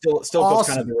 so it's still feels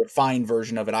kind of the refined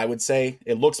version of it. I would say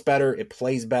it looks better, it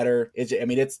plays better.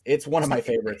 It's one of my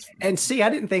favorites. And see, I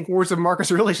didn't think Wars of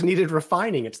Marcus Aurelius needed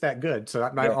refining. It's that good. So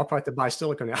I'll probably have to buy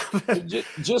Stilicho now.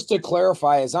 Just to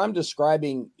clarify, as I'm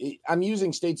describing, I'm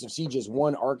using States of Siege as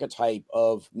one archetype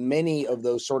of many of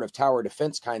those sort of tower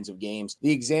defense kinds of games.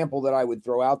 The example that I would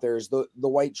throw out there is the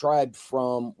White Tribe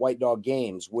from White Dog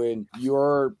Games, when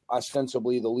you're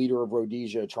ostensibly the leader of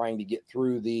Rhodesia trying to get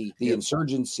through the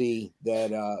insurgency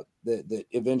that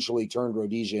eventually turned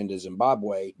Rhodesia into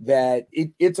Zimbabwe. That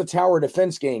it's a tower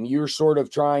defense game. You're sort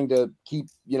of trying to keep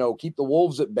the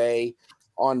wolves at bay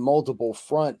on multiple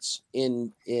fronts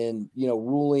in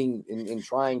ruling and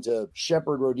trying to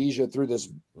shepherd Rhodesia through this,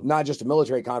 not just a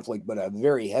military conflict, but a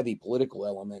very heavy political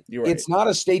element. Right. It's not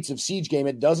a States of Siege game.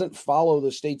 It doesn't follow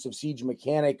the States of Siege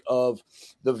mechanic of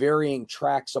the varying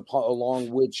tracks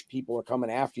along which people are coming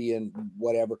after you and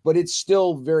whatever, but it's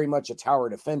still very much a tower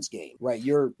defense game, right?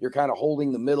 You're kind of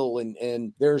holding the middle,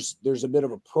 and there's a bit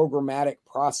of a programmatic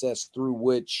process through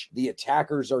which the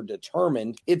attackers are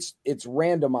determined. It's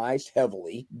randomized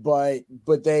heavily, but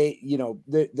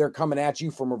they're coming at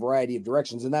you from a variety of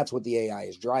directions, and that's what the AI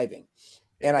is driving.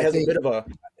 And I think a bit of a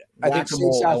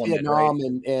South Vietnam,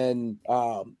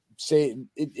 right?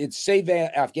 It's Save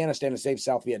Afghanistan and Save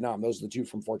South Vietnam. Those are the 2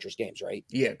 from Fortress Games, right?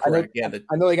 Yeah, correct.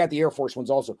 I know they got the Air Force ones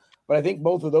also, but I think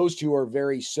both of those 2 are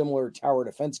very similar tower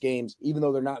defense games, even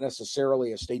though they're not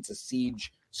necessarily a States of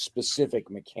Siege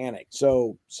specific mechanic.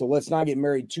 So let's not get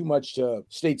married too much to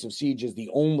States of Siege as the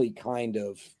only kind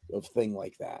of thing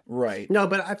like that. Right. No,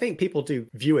 but I think people do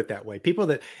view it that way. People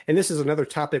that, and this is another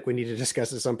topic we need to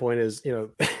discuss at some point, is,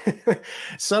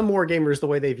 some war gamers, the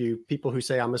way they view people who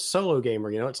say I'm a solo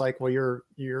gamer, it's like, well,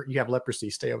 you have leprosy,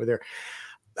 stay over there.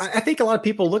 I think a lot of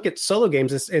people look at solo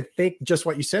games and think just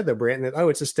what you said, though, Brent, that,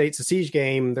 it's a States of Siege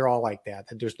game. They're all like that.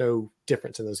 There's no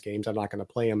difference in those games. I'm not going to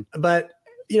play them. But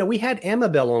we had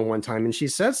Amabel on one time, and she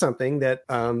said something that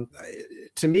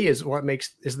to me is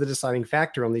the deciding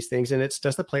factor on these things. And it's,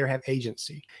 does the player have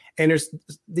agency? And there's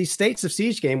these States of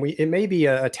Siege game. It may be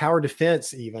a tower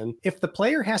defense even. If the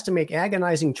player has to make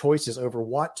agonizing choices over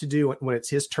what to do when it's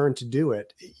his turn to do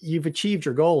it, you've achieved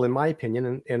your goal, in my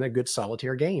opinion, in a good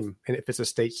solitaire game. And if it's a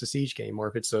States of Siege game, or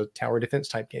if it's a tower defense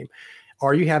type game.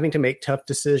 Are you having to make tough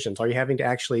decisions? Are you having to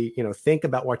actually, think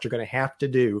about what you're going to have to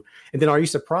do? And then are you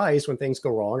surprised when things go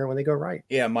wrong or when they go right?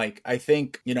 Yeah, Mike, I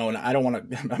think, and I don't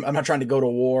want to, I'm not trying to go to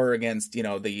war against, the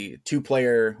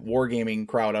 2-player wargaming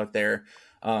crowd out there.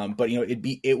 But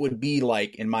it would be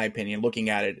like, in my opinion, looking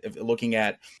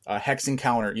at Hex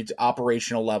Encounter, it's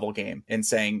operational level game, and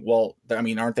saying, well,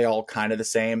 aren't they all kind of the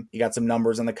same? You got some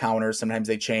numbers on the counters. Sometimes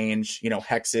they change,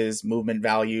 hexes, movement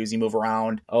values, you move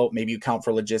around. Oh, maybe you count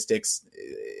for logistics.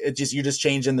 You're just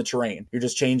changing the terrain. You're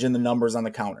just changing the numbers on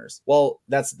the counters. Well,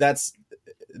 that's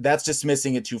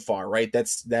dismissing it too far, right?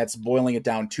 That's boiling it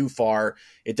down too far.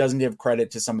 It doesn't give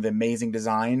credit to some of the amazing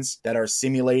designs that are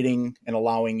simulating and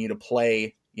allowing you to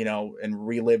play, and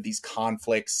relive these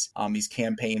conflicts, these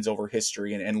campaigns over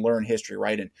history and learn history,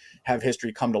 right? And have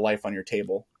history come to life on your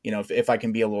table. If I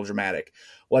can be a little dramatic.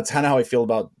 Well, that's kind of how I feel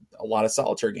about a lot of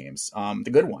solitaire games, the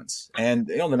good ones. And,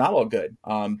 they're not all good.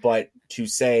 But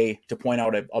to point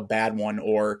out a bad one,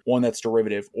 or one that's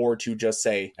derivative, or to just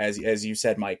say, as you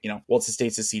said, Mike, well, it's a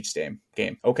States of Siege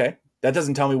game. Okay. That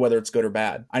doesn't tell me whether it's good or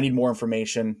bad. I need more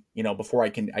information, before I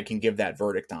can give that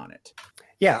verdict on it.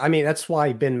 Yeah, that's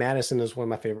why Ben Madison is one of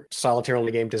my favorite solitaire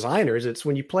only game designers. It's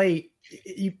when you play,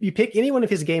 you pick any one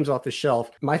of his games off the shelf.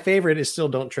 My favorite is still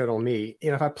Don't Tread on Me.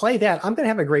 If I play that, I'm going to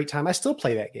have a great time. I still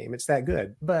play that game. It's that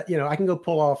good. But, I can go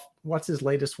pull off, what's his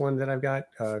latest one that I've got?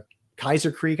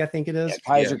 Kaiser Krieg, I think it is. Yeah,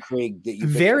 Kaiser Krieg. That you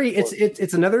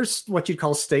it's another what you'd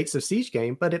call States of Siege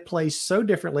game, but it plays so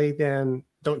differently than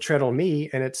Don't Tread on Me,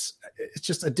 and it's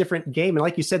just a different game. And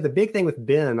like you said, the big thing with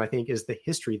Ben, I think, is the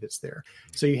history that's there.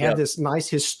 So you have this nice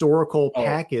historical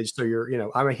package. So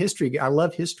I'm a history. I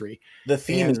love history. The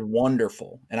theme is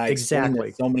wonderful, and I've seen exactly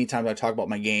it so many times. I talk about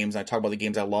my games. I talk about the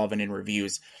games I love, and in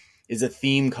reviews, is a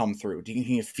theme come through? Do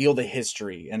you feel the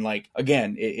history? And like,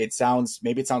 again, it sounds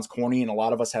corny, and a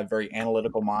lot of us have very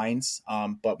analytical minds.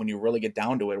 But when you really get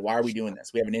down to it, why are we doing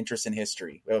this? We have an interest in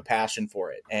history. We have a passion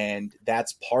for it. And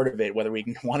that's part of it, whether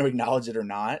we want to acknowledge it or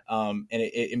not. And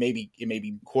it may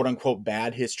be quote unquote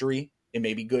bad history. It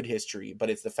may be good history, but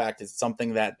it's the fact it's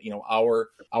something that,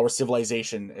 our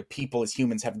civilization, people as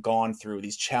humans have gone through,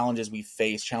 these challenges we've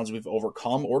faced, challenges we've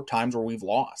overcome, or times where we've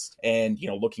lost. And,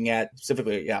 looking at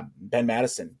specifically, Ben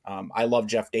Madison. I love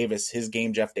Jeff Davis, his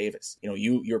game, Jeff Davis.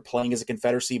 You're playing as a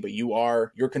Confederacy, but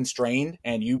you're constrained,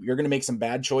 and you're going to make some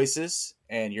bad choices.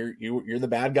 And you're the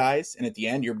bad guys, and at the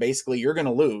end, you're going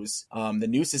to lose. The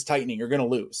noose is tightening. You're going to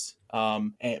lose.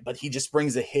 But he just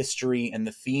brings the history and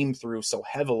the theme through so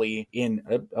heavily in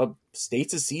a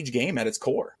States of Siege game at its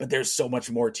core. But there's so much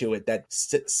more to it. That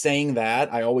saying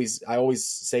that, I always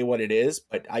say what it is,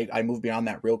 but I move beyond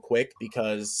that real quick,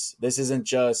 because this isn't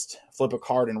just flip a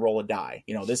card and roll a die.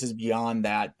 This is beyond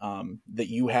that. That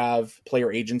you have player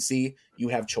agency, you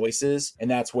have choices, and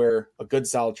that's where a good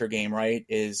solitaire game, right,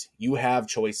 is you have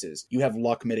choices, you have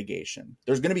luck mitigation.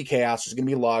 There's going to be chaos, there's going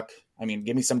to be luck. I mean,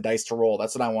 give me some dice to roll.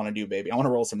 That's what I want to do, baby. I want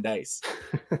to roll some dice.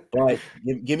 But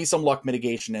give me some luck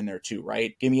mitigation in there too,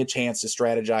 right? Give me a chance to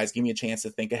strategize. Give me a chance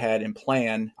to think ahead and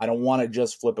plan. I don't want to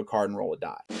just flip a card and roll a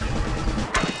die.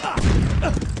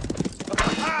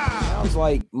 Sounds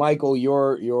like, Michael,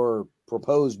 your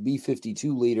proposed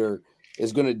B-52 leader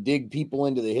is going to dig people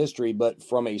into the history, but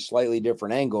from a slightly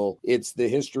different angle. It's the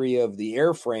history of the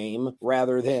airframe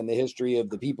rather than the history of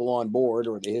the people on board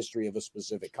or the history of a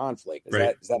specific conflict.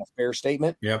 Is that a fair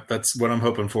statement? Yep, that's what I'm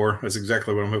hoping for. That's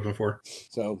exactly what I'm hoping for.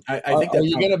 So I think are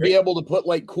you going to be able to put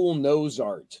like cool nose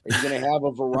art? Are you going to have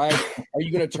a variety? Are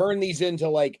you going to turn these into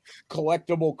like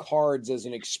collectible cards as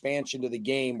an expansion to the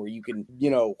game where you can,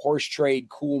 horse trade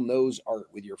cool nose art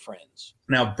with your friends?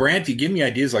 Now, Brant, if you give me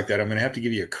ideas like that, I'm going to have to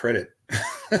give you a credit.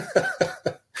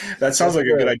 That sounds like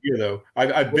a good idea, though.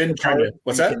 I've been trying to.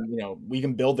 What's that? We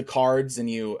can build the cards, and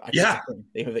you know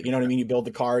what I mean. You build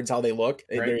the cards how they look.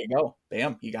 Right. There you go.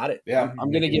 Bam, you got it. Yeah,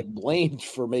 I'm gonna get blamed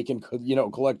for making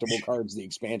collectible cards the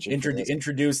expansion.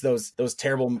 Introduce those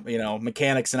terrible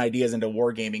mechanics and ideas into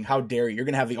wargaming. How dare you? You're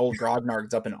gonna have the old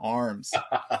grognards up in arms.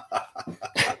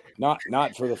 Not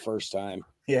for the first time.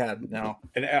 Yeah, no.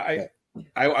 And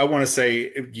I want to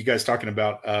say, you guys talking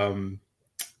about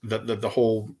the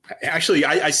whole, actually,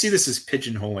 I see this as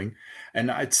pigeonholing, and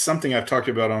it's something I've talked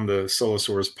about on the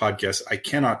Solosaurus podcast. I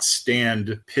cannot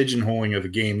stand pigeonholing of a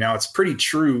game. Now, it's pretty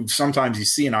true. Sometimes you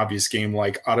see an obvious game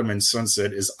like Ottoman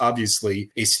Sunset is obviously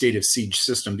a State of Siege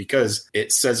system because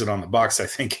it says it on the box. I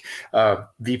think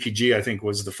VPG, I think,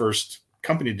 was the first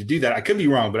company to do that. I could be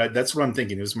wrong, but that's what I'm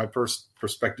thinking. It was my first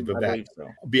perspective of that. So.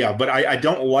 Yeah, but I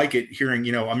don't like it hearing,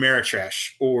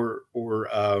 Ameritrash or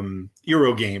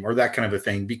Eurogame or that kind of a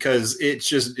thing, because it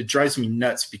drives me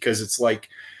nuts, because it's like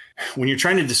when you're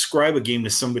trying to describe a game to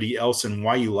somebody else and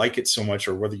why you like it so much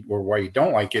or why you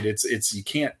don't like it, it's you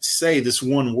can't say this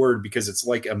one word because it's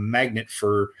like a magnet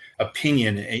for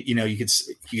opinion. You could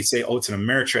say, oh, it's an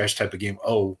Ameritrash type of game.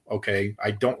 Oh, okay,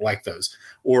 I don't like those.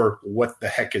 Or what the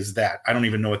heck is that? I don't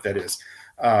even know what that is.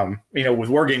 With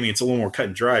wargaming, it's a little more cut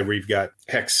and dry, where you've got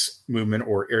hex movement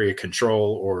or area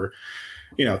control or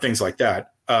things like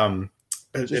that.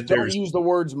 Just don't use the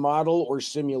words model or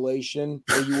simulation,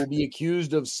 or you will be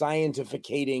accused of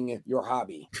scientificating your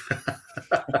hobby.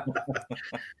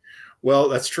 Well,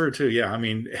 that's true too. Yeah. I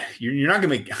mean, you're not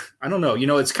going to I don't know.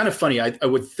 It's kind of funny. I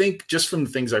would think, just from the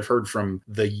things I've heard from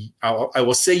I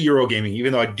will say Eurogaming,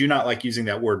 even though I do not like using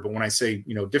that word, but when I say,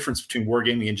 difference between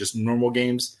wargaming and just normal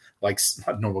games, like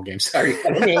not normal games. Sorry.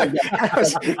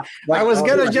 I was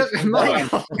going to just,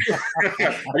 Michael.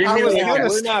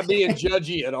 We're not being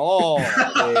judgy at all.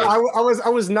 I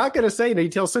was not going to say, you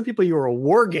tell some people you're a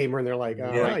war gamer and they're like,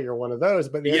 you're one of those,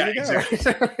 but there you go.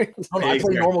 Exactly. I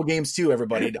play normal games too,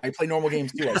 everybody. I play normal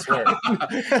games too, I swear.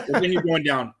 And then you're going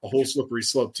down a whole slippery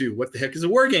slope too. What the heck is a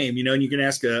war game? And you can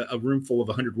ask a room full of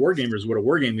 100 war gamers what a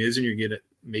war game is, and you get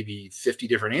maybe 50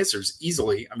 different answers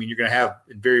easily. I mean, you're going to have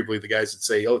invariably the guys that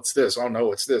say, oh, it's this. Oh,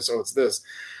 no, it's this. Oh, it's this.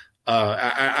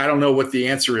 I don't know what the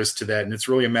answer is to that. And it's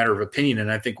really a matter of opinion.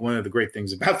 And I think one of the great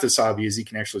things about this hobby is you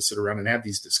can actually sit around and have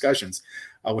these discussions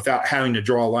without having to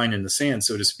draw a line in the sand,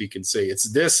 so to speak, and say it's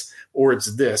this or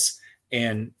it's this.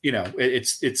 And,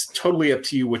 it's totally up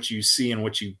to you what you see and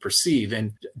what you perceive.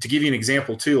 And to give you an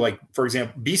example too, like, for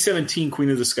example, B-17 Queen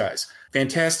of the Skies,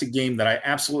 fantastic game that I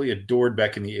absolutely adored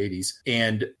back in the 80s.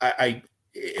 And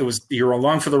you're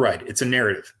along for the ride. It's a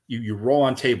narrative. You roll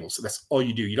on tables. So that's all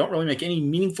you do. You don't really make any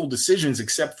meaningful decisions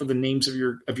except for the names of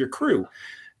your crew.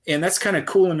 And that's kind of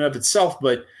cool in and of itself.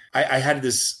 But I had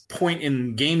this point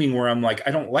in gaming where I'm like,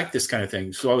 I don't like this kind of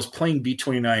thing. So I was playing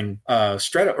B-29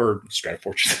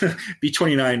 Stratafortress,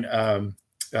 B-29,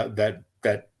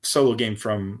 that solo game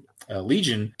from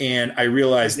Legion, and I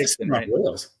realized this is not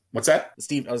Rails. What's that?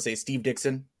 I would say Steve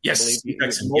Dixon. Yes, Steve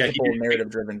Dixon. Multiple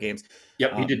narrative-driven games.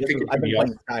 Yep, he did. I've been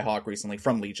playing Skyhawk recently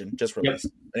from Legion, just released.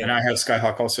 Yep. Anyway. And I have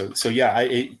Skyhawk also. So yeah,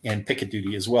 and Picket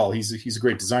Duty as well. He's a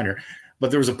great designer. But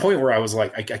there was a point where I was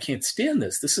like, I can't stand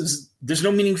this. There's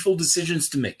no meaningful decisions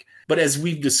to make. But as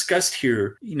we've discussed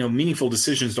here, meaningful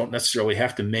decisions don't necessarily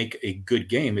have to make a good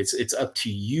game. It's up to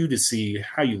you to see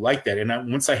how you like that.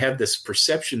 And once I have this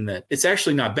perception that it's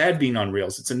actually not bad being on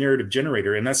Rails, it's a narrative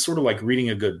generator. And that's sort of like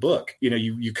reading a good book.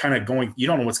 You kind of you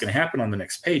don't know what's going to happen on the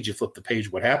next page. You flip the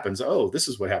page, what happens? Oh, this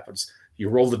is what happens. You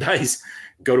roll the dice,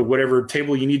 go to whatever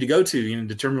table you need to go to, and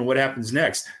determine what happens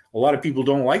next. A lot of people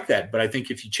don't like that, but I think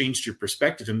if you changed your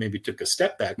perspective and maybe took a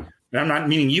step back, and I'm not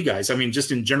meaning you guys, I mean,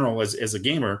 just in general as a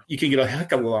gamer, you can get a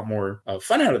heck of a lot more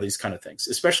fun out of these kind of things,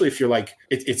 especially if you're like,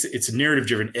 it's narrative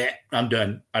driven. I'm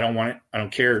done. I don't want it. I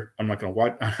don't care. I'm not going to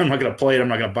watch. I'm not going to play it. I'm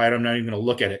not going to buy it. I'm not even going to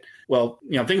look at it. Well,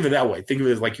 think of it that way. Think of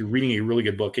it like you're reading a really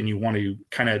good book and you want to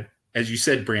kind of, as you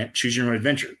said, Brant, choose your own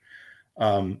adventure.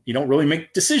 You don't really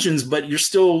make decisions, but you're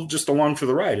still just along for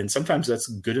the ride. And sometimes that's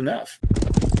good enough.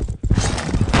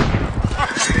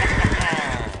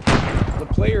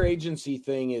 Player agency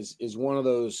thing is one of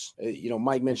those,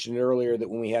 Mike mentioned earlier that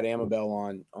when we had Amabel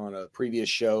on a previous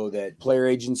show, that player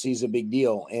agency is a big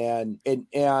deal. And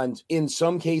in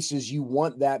some cases you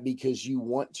want that because you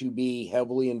want to be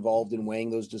heavily involved in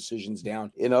weighing those decisions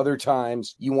down. In other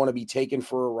times you want to be taken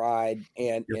for a ride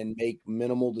and make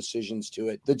minimal decisions to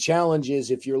it. The challenge is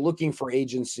if you're looking for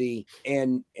agency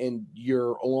and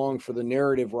you're along for the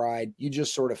narrative ride, you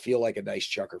just sort of feel like a dice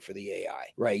chucker for the AI,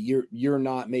 right? You're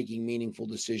not making meaningful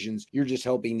decisions. You're just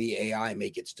helping the AI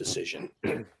make its decision.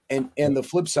 And the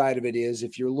flip side of it is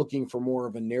if you're looking for more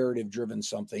of a narrative driven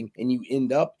something and you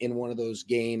end up in one of those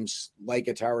games like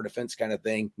a tower defense kind of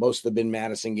thing, most of the Ben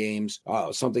Madison games,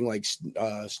 something like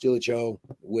Stilicho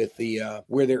with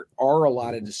where there are a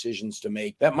lot of decisions to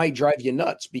make, that might drive you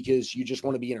nuts because you just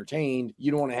want to be entertained.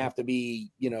 You don't want to have to be,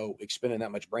 expending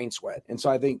that much brain sweat. And so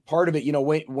I think part of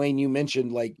it, Wayne, you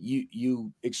mentioned like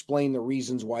you explain the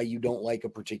reasons why you don't like a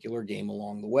particular game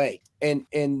along the way. And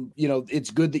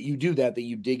it's good that you do that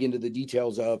you dig into the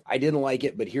details of, I didn't like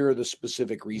it, but here are the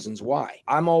specific reasons why.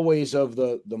 I'm always of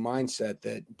the mindset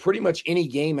that pretty much any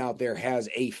game out there has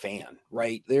a fan,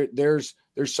 right? There's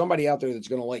somebody out there that's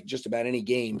going to like just about any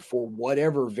game for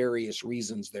whatever various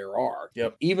reasons there are.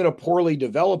 Yep. Even a poorly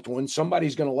developed one,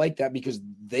 somebody's going to like that because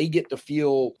they get to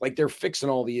feel like they're fixing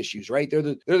all the issues, right?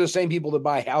 They're the same people that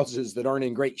buy houses that aren't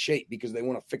in great shape because they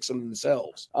want to fix them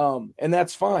themselves. And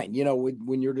that's fine.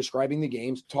 When you're describing the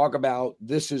games, talk about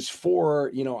this is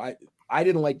for, I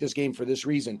didn't like this game for this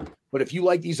reason, but if you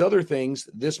like these other things,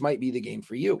 this might be the game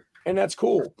for you. And that's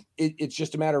cool. It's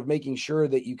just a matter of making sure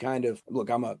that you kind of look,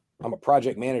 I'm a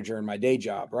project manager in my day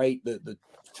job, right? The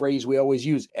phrase we always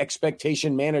use,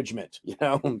 expectation management,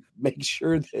 make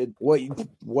sure that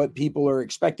what people are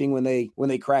expecting when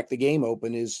they crack the game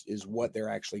open is what they're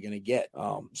actually going to get.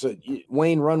 So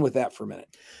Wayne, run with that for a minute.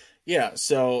 Yeah,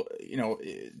 so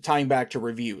tying back to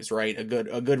reviews, right? A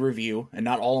good review, and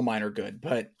not all of mine are good,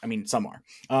 but I mean some are.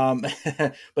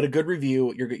 But a good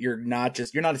review, you're not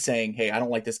saying, "Hey, I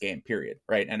don't like this game." Period.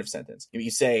 Right? End of sentence. You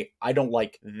say, "I don't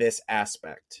like this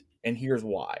aspect, and here's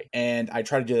why." And I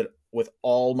try to do that with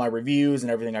all my reviews and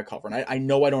everything I cover. And I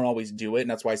know I don't always do it, and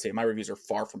that's why I say my reviews are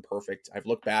far from perfect. I've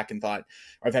looked back and thought,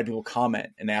 or I've had people comment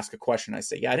and ask a question. I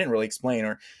say, yeah, I didn't really explain.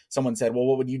 Or someone said, well,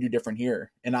 what would you do different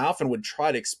here? And I often would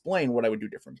try to explain what I would do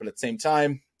different. But at the same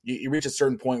time, you reach a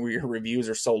certain point where your reviews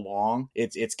are so long,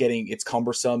 it's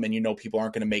cumbersome, and people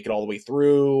aren't going to make it all the way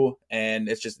through. And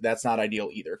that's not ideal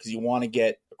either, because you want to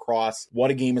get across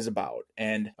what a game is about.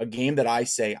 And a game that I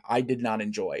say I did not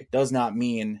enjoy does not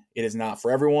mean it is not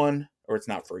for everyone, or it's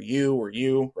not for you or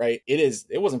you, right?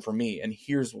 It wasn't for me, and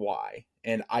here's why.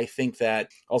 And I think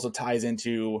that also ties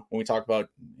into when we talk about,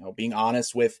 being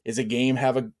honest with, is a game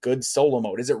have a good solo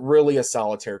mode? Is it really a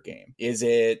solitaire game? Is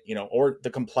it, or the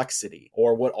complexity,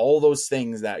 or what, all those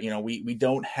things that, we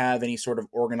don't have any sort of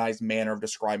organized manner of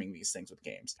describing these things with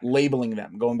games. Labeling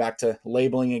them, going back to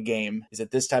labeling a game. Is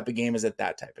it this type of game? Is it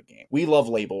that type of game? We love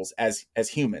labels as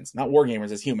humans, not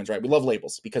wargamers, as humans, right? We love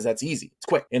labels because that's easy. It's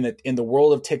quick. In the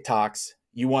world of TikToks,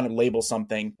 you want to label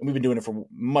something, and we've been doing it for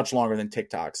much longer than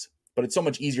TikToks, but it's so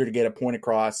much easier to get a point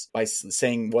across by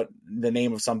saying what the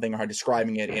name of something or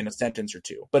describing it in a sentence or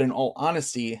two. But in all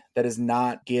honesty, that does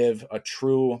not give a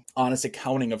true, honest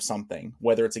accounting of something,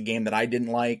 whether it's a game that I didn't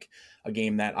like, a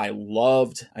game that I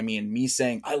loved. I mean, me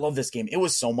saying, I love this game, it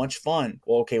was so much fun.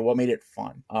 Well, okay, what made it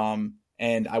fun?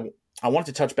 And I want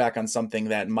to touch back on something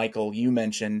that, Michael, you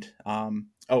mentioned.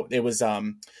 It was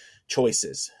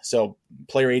choices. So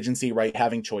player agency, right?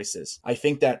 Having choices. I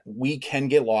think that we can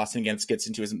get lost, and again, it gets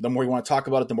into the more you want to talk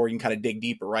about it, the more you can kind of dig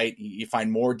deeper, right? You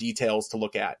find more details to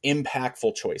look at.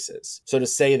 Impactful choices. So to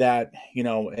say that,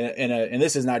 and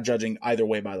this is not judging either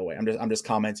way, by the way. I'm just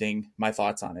commenting my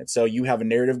thoughts on it. So you have a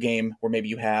narrative game where maybe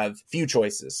you have few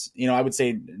choices. I would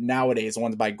say nowadays, the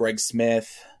ones by Greg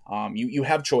Smith, you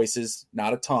have choices,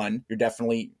 not a ton. You're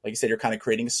definitely, like you said, you're kind of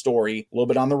creating a story, a little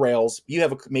bit on the rails.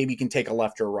 Maybe you can take a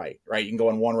left or a right? You can go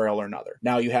on one rail or another.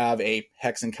 Now you have a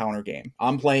hex and counter game.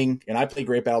 I'm playing, and I play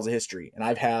Great Battles of History, and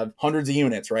I've had hundreds of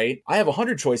units, right? I have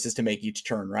 100 choices to make each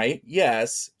turn, right?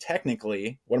 Yes,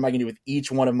 technically, what am I going to do with each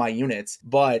one of my units?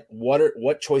 But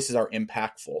what choices are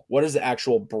impactful? What is the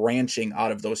actual branching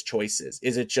out of those choices?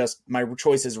 Is it just my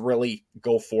choices really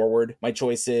go forward? My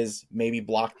choices maybe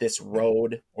block this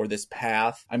road or this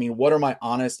path. I mean, what are my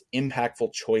honest,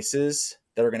 impactful choices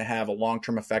that are going to have a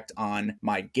long-term effect on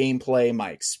my gameplay,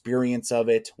 my experience of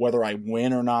it, whether I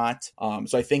win or not?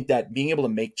 So I think that being able to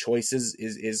make choices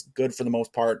is good for the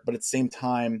most part, but at the same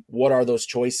time, what are those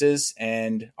choices,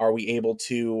 and are we able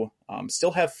to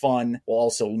still have fun while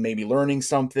also maybe learning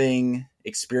something,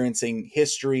 experiencing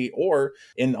history, or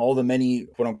in all the many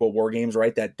quote-unquote war games,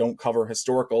 right, that don't cover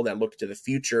historical, that look to the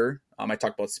future. I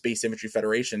talked about Space Infantry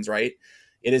Federations, right?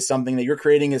 It is something that you're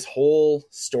creating this whole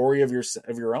story of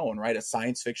your own, right? A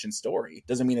science fiction story.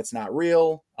 Doesn't mean it's not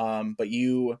real, but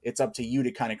it's up to you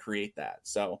to kind of create that.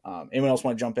 So anyone else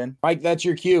want to jump in? Mike, that's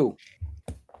your cue.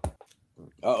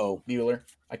 Uh-oh. Bueller.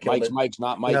 I killed it. Mike's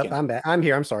not Mike. No, I'm back. I'm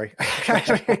here. I'm sorry.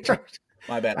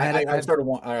 My bad. I started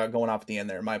going off at the end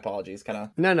there. My apologies.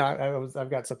 No.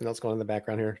 I've got something else going in the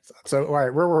background here. So all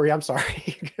right, where were we? I'm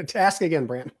sorry. Ask again,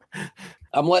 Brant.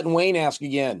 I'm letting Wayne ask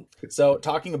again. So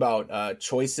talking about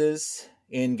choices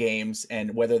in games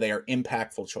and whether they are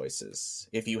impactful choices.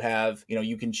 If you have,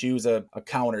 you can choose a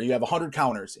counter. You have 100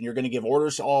 counters and you're going to give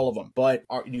orders to all of them. But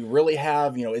do you really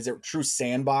have, is it true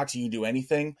sandbox? You can do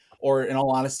anything? Or in all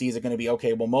honesty, is it going to be,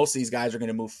 okay, well, most of these guys are going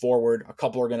to move forward. A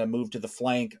couple are going to move to the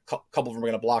flank. A couple of them are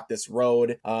going to block this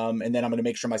road. And then I'm going to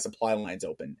make sure my supply line's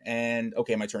open. And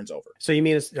okay, my turn's over. So you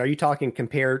mean, are you talking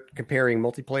comparing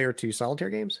multiplayer to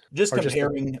solitaire games? Just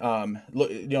comparing,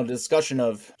 discussion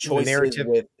of choices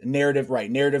with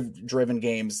narrative-driven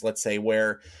games, let's say,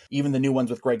 where even the new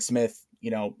ones with Greg Smith,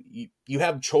 you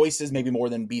have choices maybe more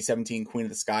than B-17 Queen of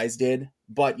the Skies did,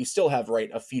 but you still have,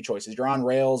 right, a few choices. You're on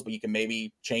rails, but you can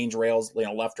maybe change rails,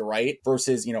 left or right,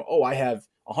 versus, I have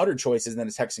 100 choices and then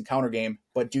it's hex and counter game,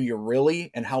 but do you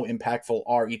really? And how impactful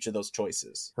are each of those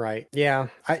choices? Right. Yeah.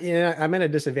 I'm at a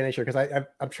disadvantage here because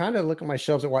I'm trying to look at my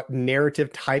shelves at what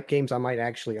narrative type games I might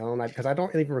actually own, because I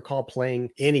don't even recall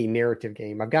playing any narrative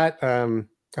game. I've got,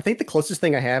 I think the closest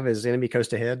thing I have is Enemy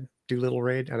Coast Ahead, Doolittle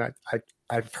Raid, and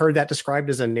I've heard that described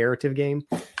as a narrative game.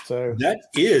 So that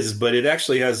is, but it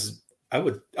actually has. I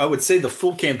would say the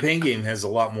full campaign game has a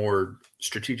lot more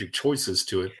strategic choices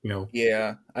to it.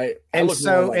 Yeah, go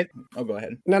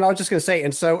ahead. No, I was just going to say,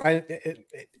 and so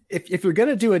if you're going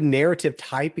to do a narrative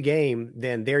type game,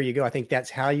 then there you go. I think that's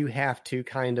how you have to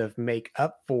kind of make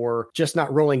up for just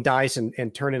not rolling dice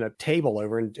and turning a table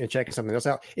over and checking something else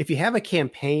out. If you have a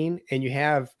campaign and you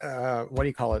have,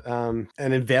 an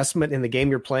investment in the game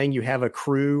you're playing, you have a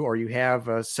crew or you have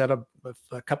a set of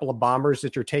a couple of bombers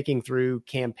that you're taking through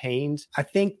campaigns, I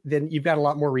think then you've got a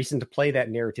lot more reason to play that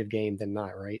narrative game than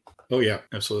not, right? Oh yeah,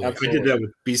 absolutely. I did that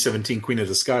with B-17 Queen of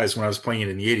the Skies when I was playing it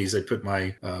in the 80s. I put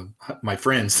my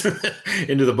friends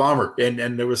into the bomber,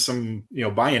 and there was some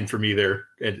buy-in for me there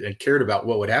and cared about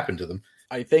what would happen to them.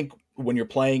 I think when you're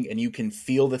playing and you can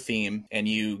feel the theme and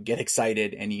you get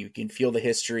excited and you can feel the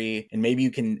history and maybe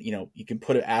you can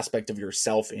put an aspect of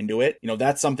yourself into it.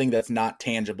 That's something that's not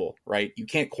tangible, right? You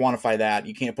can't quantify that.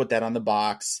 You can't put that on the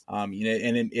box. And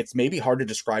it's maybe hard to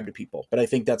describe to people, but I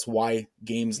think that's why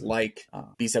games like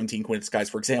B-17 Queen of the Skies,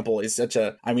 for example, is it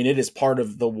is part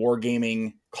of the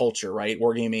wargaming culture, right?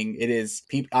 Wargaming, it is.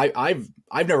 I've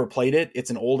never played it. It's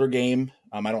an older game.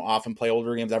 I don't often play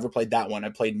older games. I've never played that one. I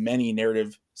played many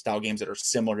narrative style games that are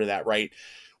similar to that, right?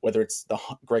 Whether it's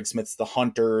Greg Smith's The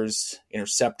Hunters,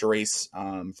 Intercept Race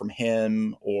from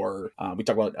him, or we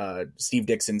talk about Steve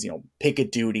Dixon's,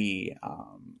 Picket Duty,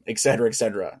 et cetera, et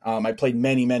cetera. I played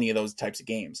many of those types of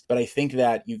games, but I think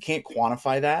that you can't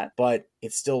quantify that, but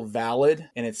it's still valid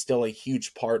and it's still a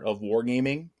huge part of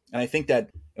wargaming. And I think that,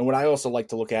 and what I also like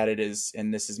to look at it is,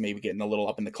 and this is maybe getting a little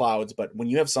up in the clouds, but when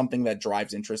you have something that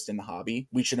drives interest in the hobby,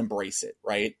 we should embrace it,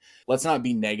 right? Let's not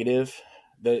be negative.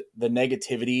 The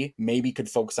negativity maybe could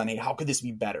focus on, hey, how could this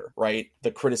be better, right?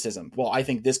 The criticism, well, I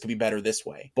think this could be better this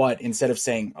way. But instead of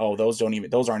saying, oh, those aren't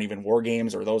even war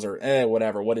games, or those are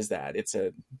whatever, what is that? It's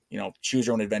a choose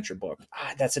your own adventure book.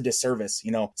 That's a disservice.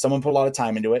 Someone put a lot of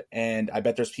time into it, and I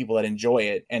bet there's people that enjoy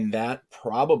it, and that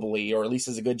probably, or at least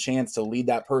is a good chance to lead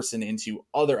that person into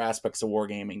other aspects of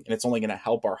wargaming, and it's only going to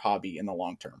help our hobby in the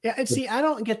long term. Yeah, and see, I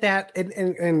don't get that,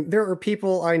 and there are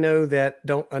people I know that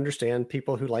don't understand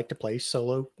people who like to play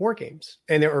solo war games,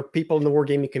 and there are people in the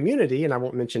wargaming community, and I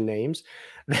won't mention names,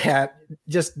 that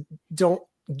just don't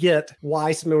get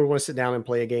why somebody would want to sit down and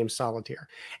play a game solitaire.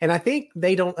 And I think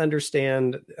they don't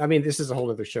understand. I mean, this is a whole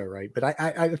other show, right? But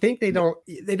I think they don't.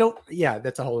 Yeah,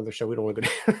 that's a whole other show. We don't want to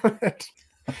go down it.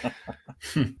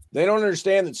 They don't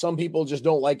understand that some people just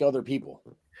don't like other people.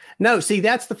 No, see,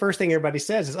 that's the first thing everybody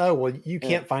says is, oh, well, you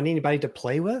can't find anybody to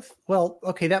play with. Well,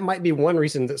 okay, that might be one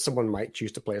reason that someone might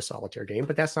choose to play a solitaire game,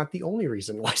 but that's not the only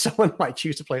reason why someone might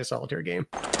choose to play a solitaire game.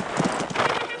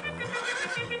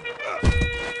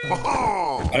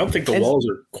 I don't think the walls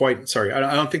are quite, sorry,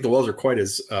 I don't think the walls are quite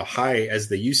as high as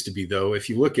they used to be, though. If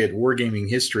you look at wargaming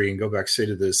history and go back, say,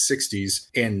 to the 60s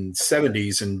and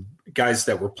 70s, and guys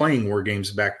that were playing war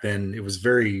games back then, it was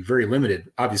very, very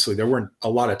limited. Obviously, there weren't a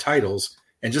lot of titles.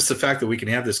 And just the fact that we can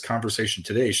have this conversation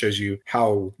today shows you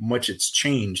how much it's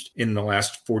changed in the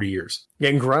last 40 years. Yeah,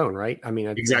 and grown, right? I mean,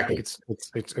 exactly. I think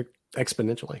it's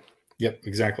exponentially. Yep,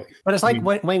 exactly. But it's like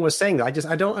what Wayne was saying, though. I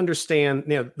don't understand.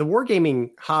 The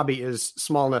wargaming hobby is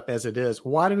small enough as it is.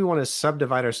 Why do we want to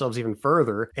subdivide ourselves even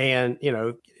further and,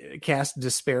 cast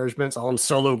disparagements on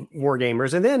solo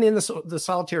wargamers? And then in the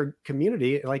solitaire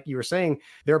community, like you were saying,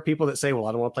 there are people that say, well,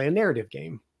 I don't want to play a narrative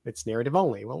game. It's narrative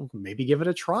only. Well, maybe give it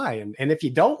a try. And if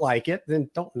you don't like it, then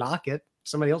don't knock it.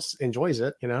 Somebody else enjoys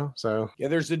it, so. Yeah,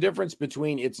 there's a difference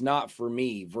between it's not for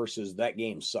me versus that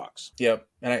game sucks. Yep.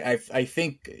 And I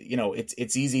think,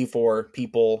 it's easy for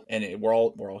people, and we're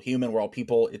all human, we're all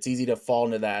people. It's easy to fall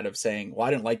into that of saying, well,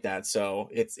 I didn't like that, so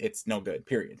it's no good,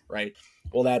 period. Right.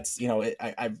 Well, that's,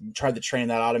 I've tried to train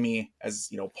that out of me as,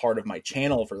 part of my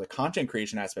channel for the content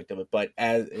creation aspect of it. But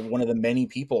as one of the many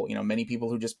people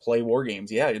who just play war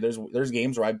games. Yeah, there's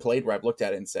games where I've looked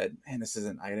at it and said, man,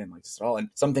 I didn't like this at all. And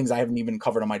some things I haven't even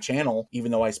covered on my channel,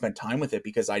 even though I spent time with it,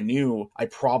 because I knew I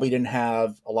probably didn't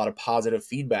have a lot of positive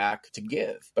feedback to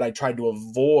give. But I tried to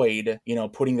avoid,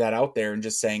 putting that out there and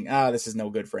just saying, this is no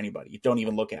good for anybody. Don't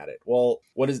even look at it. Well,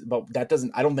 I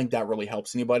don't think that really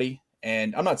helps anybody.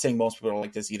 And I'm not saying most people are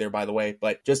like this either, by the way,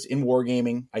 but just in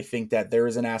wargaming, I think that there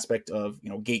is an aspect of,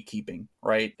 gatekeeping,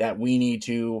 right? That we need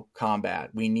to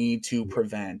combat. We need to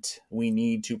prevent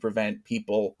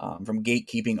people from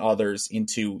gatekeeping others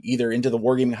into the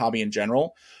wargaming hobby in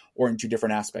general, or into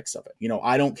different aspects of it.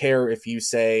 I don't care if you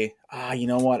say, you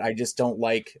know what, I just don't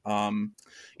like,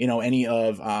 any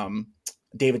of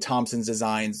David Thompson's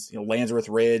designs, Landsworth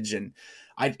Ridge, and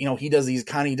he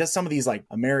does some of these like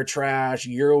Ameritrash,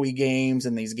 Euro-y games,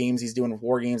 and these games he's doing with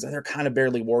war games, and they're kind of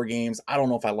barely war games. I don't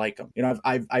know if I like them.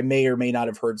 I may or may not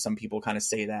have heard some people kind of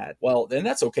say that. Well, then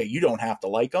that's okay. You don't have to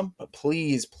like them, but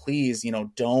please,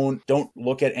 don't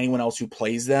look at anyone else who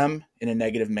plays them in a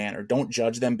negative manner. Don't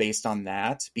judge them based on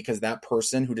that, because that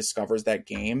person who discovers that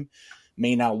game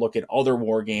may now look at other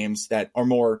war games that are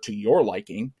more to your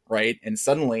liking, right? And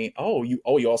suddenly, you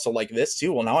also like this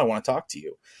too. Well, now I want to talk to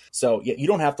you. So yeah, you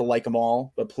don't have to like them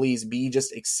all, but please be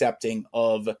just accepting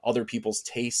of other people's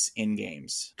tastes in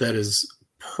games. That is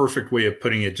a perfect way of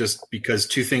putting it, just because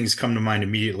two things come to mind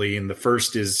immediately. And the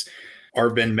first is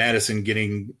Ben Madison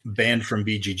getting banned from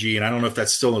BGG. And I don't know if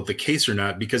that's still the case or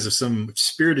not, because of some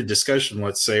spirited discussion,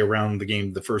 let's say, around the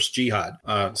game, The First Jihad.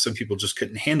 Some people just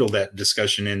couldn't handle that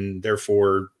discussion, and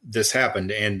therefore this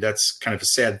happened. And that's kind of a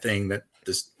sad thing that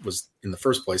this was in the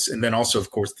first place. And then also,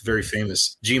 of course, the very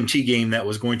famous GMT game that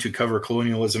was going to cover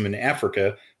colonialism in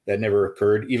Africa that never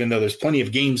occurred, even though there's plenty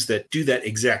of games that do that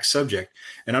exact subject.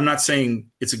 And I'm not saying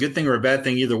it's a good thing or a bad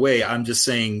thing either way. I'm just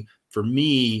saying, for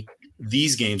me,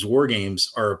 these games, war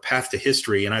games, are a path to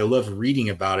history, and I love reading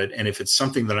about it. And if it's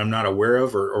something that I'm not aware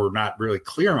of or not really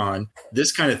clear on,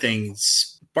 this kind of thing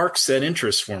sparks that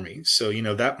interest for me. So, you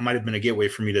know, that might have been a gateway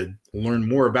for me to learn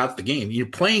more about the game. You know,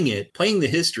 playing the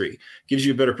history gives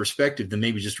you a better perspective than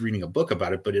maybe just reading a book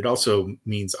about it, but it also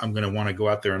means I'm going to want to go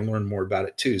out there and learn more about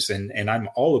it too. So, and I'm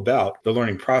all about the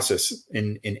learning process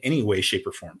in any way, shape,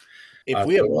 or form. If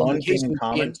we have one game in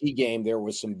common, GMT game, there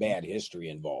was some bad history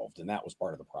involved, and that was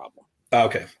part of the problem.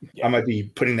 Okay, yeah. I might be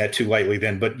putting that too lightly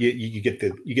then, but you get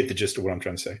the gist of what I'm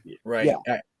trying to say. Right.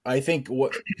 Yeah. I think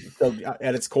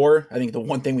at its core, I think the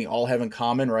one thing we all have in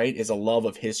common, right, is a love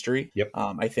of history. Yep.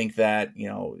 I think that, you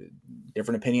know,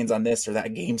 different opinions on this or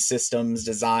that, game systems,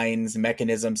 designs,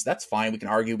 mechanisms, that's fine. We can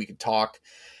argue, we can talk,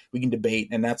 we can debate,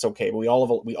 and that's okay. But we all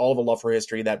have a love for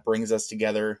history that brings us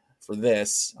together for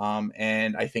this.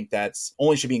 And I think that's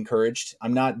only should be encouraged.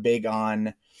 I'm not big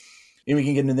on, you know, we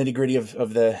can get into the nitty gritty of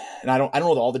the, and I don't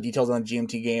know all the details on the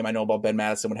GMT game. I know about Ben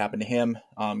Madison, what happened to him.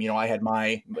 You know, I had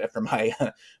after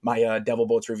my Devil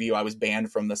Boats review, I was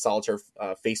banned from the Solitaire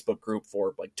Facebook group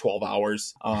for like 12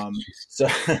 hours. So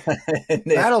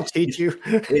that'll teach you.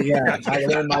 Yeah, I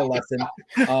learned my lesson.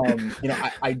 You know,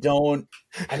 I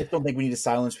just don't think we need to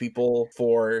silence people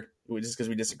for just because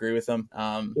we disagree with them.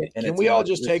 Can we all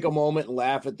just take a moment and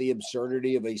laugh at the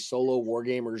absurdity of a solo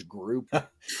wargamers group?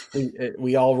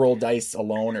 we all roll dice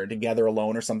alone or together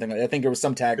alone or something. I think there was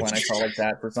some tagline I saw like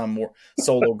that for some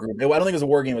solo group. I don't think it was a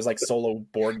war game. It was like solo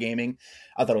board gaming.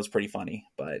 I thought it was pretty funny.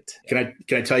 But can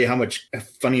I tell you how much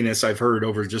funniness I've heard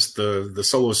over just the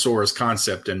Solosaurus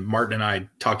concept, and Martin and I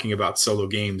talking about solo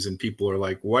games, and people are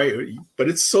like, why? But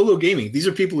it's solo gaming. These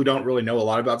are people who don't really know a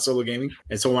lot about solo gaming.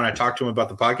 And so when I talk to them about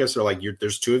the podcast, they're like,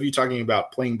 there's two of you talking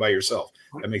about playing by yourself.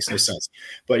 That makes no sense.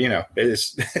 But, you know, it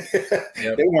is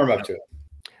they warm up to it.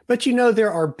 But, you know,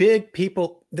 there are big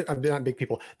people, not big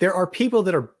people. There are people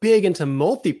that are big into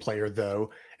multiplayer, though,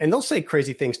 and they'll say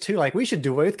crazy things, too, like we should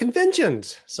do away with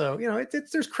conventions. So, you know,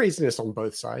 there's craziness on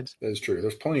both sides. That is true.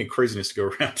 There's plenty of craziness to go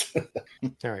around.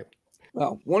 All right.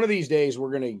 Well, one of these days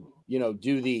we're going to, you know,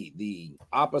 do the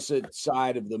opposite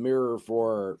side of the mirror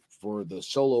for the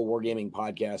solo wargaming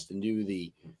podcast and do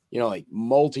the, you know, like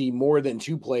more than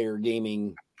 2-player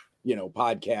gaming, you know,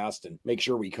 podcast, and make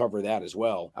sure we cover that as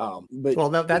well.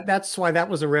 But that's why that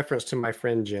was a reference to my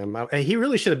friend Jim. He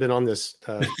really should have been on this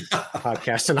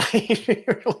podcast tonight.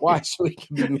 Why? So he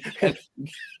can be mad.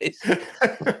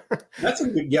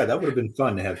 That would have been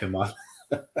fun to have him on.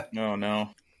 No.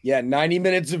 Yeah, 90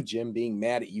 minutes of Jim being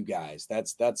mad at you guys.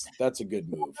 That's a good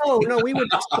move. No, we would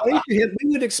explain to him. We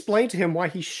would explain to him why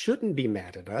he shouldn't be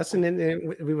mad at us, and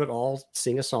then we would all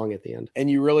sing a song at the end.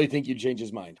 And you really think you'd change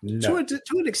his mind? No. To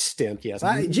an extent, yes.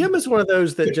 Jim is one of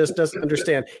those that just doesn't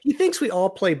understand. He thinks we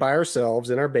all play by ourselves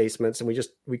in our basements, and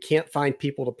we can't find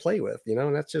people to play with. You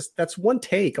know, and that's one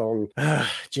take on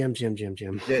Jim.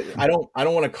 I don't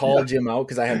want to call Jim out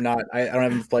because I don't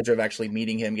have the pleasure of actually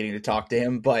meeting him, getting to talk to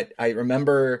him. But I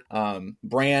remember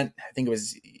Brant, I think it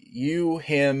was you,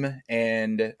 him,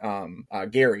 and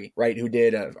Gary, right, who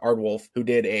did Ardwolf, who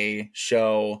did a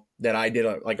show that I did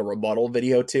a rebuttal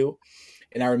video to.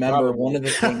 And I remember one of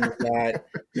the things that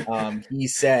he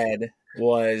said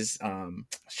was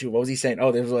what was he saying?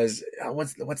 Oh, there was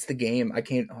what's the game? I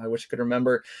wish I could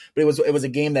remember. But it was a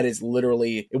game that is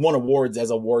literally, it won awards as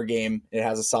a war game. It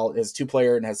has it's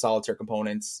 2-player and has solitaire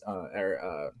components.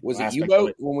 Was it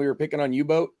U-Boat when we were picking on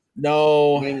U-Boat?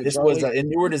 No, this was a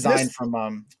newer design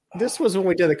from. This was when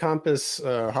we did the Compass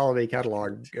holiday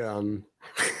catalog, and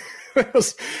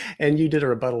you did a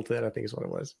rebuttal to that. I think is what it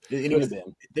was.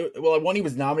 One he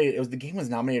was nominated. The game was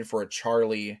nominated for a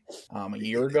Charlie a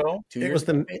year ago. 2 years.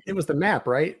 It was the map,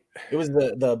 right? It was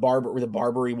the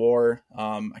Barbary War.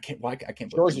 I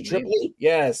can't. Shores of Tripoli.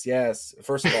 Yes.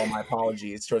 First of all, my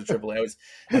apologies. Shores of Tripoli.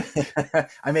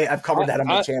 I've covered that on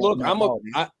my channel. Look,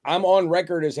 I'm on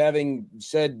record as having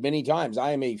said many times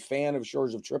I am a fan of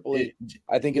Shores of Tripoli.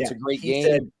 I think it's a great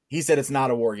game. He said it's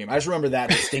not a war game. I just remember that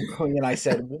distinctly, and I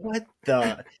said, "What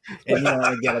the?" And you know,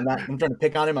 again, I'm trying to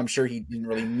pick on him. I'm sure he didn't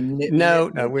really mean it.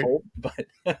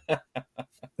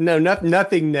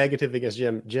 Nothing negative against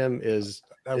Jim. Jim is.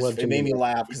 It made me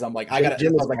laugh because I'm like, I got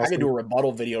to do a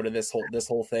rebuttal video to this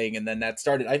whole thing, and then that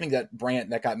started. I think that Brant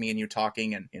that got me and you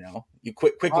talking, and you know, you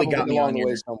quickly got me on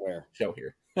your somewhere show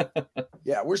here.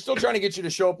 Yeah, we're still trying to get you to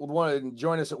show up and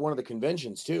join us at one of the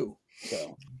conventions too.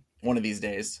 So. One of these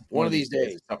days. One of these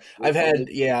days. So I've had,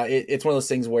 it's one of those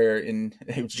things where, in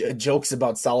jokes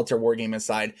about solitaire wargame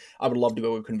aside, I would love to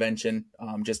go to a convention.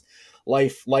 Just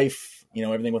life,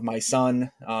 everything with my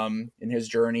son, in his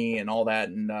journey and all that.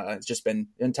 And it's just been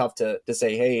tough to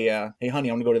say, hey, honey,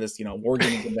 I want to go to this,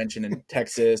 wargaming convention in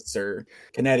Texas or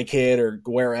Connecticut or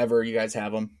wherever you guys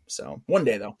have them. So one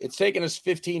day, though. It's taken us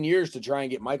 15 years to try and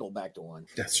get Michael back to one.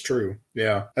 That's true.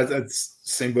 Yeah. That's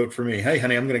same boat for me. Hey,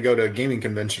 honey, I'm going to go to a gaming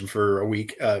convention for a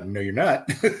week. No, you're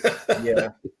not. Yeah.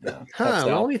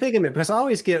 Well, let me think a minute, because I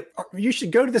always get, you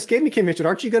should go to this gaming convention.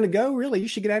 Aren't you going to go? Really? You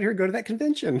should get out here and go to that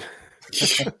convention.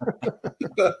 You're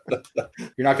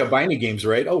not going to buy any games,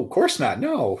 right? Oh, of course not.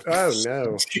 No. Oh,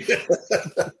 no.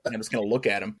 I'm just going to look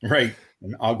at them. Right.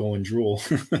 And ogle and drool.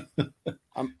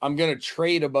 I'm going to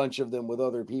trade a bunch of them with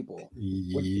other people,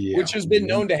 Yeah. which has been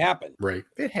known to happen. Right.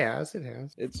 It has.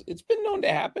 It's been known to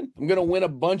happen. I'm going to win a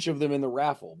bunch of them in the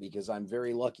raffle because I'm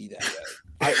very lucky that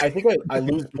way. I think I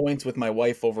lose points with my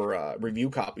wife over review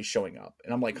copies showing up.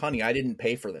 And I'm like, honey, I didn't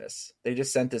pay for this. They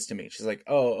just sent this to me. She's like,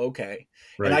 oh, okay.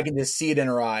 Right. And I can just see it in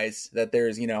her eyes that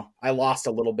there's, I lost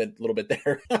a little bit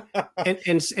there.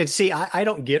 and see, I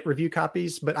don't get review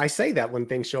copies, but I say that when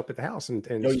things show up at the house. And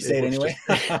no, you say it anyway.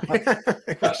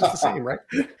 It's just the same, right?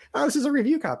 Oh, this is a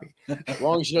review copy. As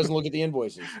long as she doesn't look at the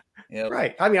invoices. Yep.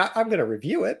 Right. I mean, I'm going to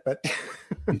review it, but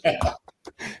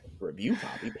review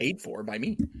copy paid for by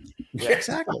me. Yeah,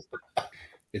 exactly.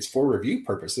 It's for review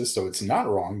purposes, so it's not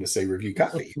wrong to say review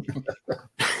copy.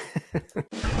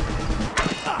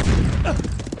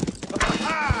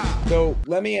 So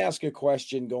let me ask a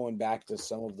question going back to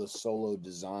some of the solo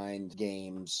designed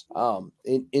games.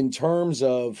 In terms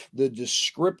of the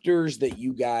descriptors that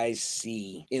you guys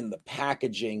see in the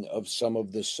packaging of some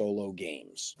of the solo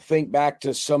games, think back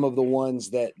to some of the ones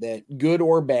that good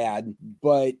or bad,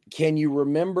 but can you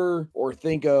remember or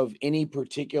think of any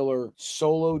particular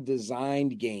solo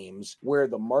designed games where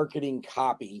the marketing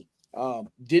copy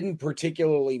didn't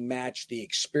particularly match the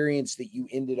experience that you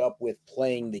ended up with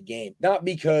playing the game? Not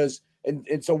because, and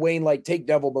so Wayne, like, take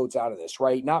Devil Boats out of this,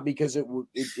 right? Not because it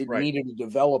right. needed a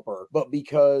developer, but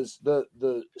because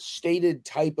the stated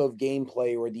type of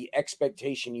gameplay or the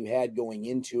expectation you had going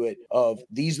into it of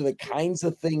these are the kinds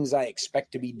of things I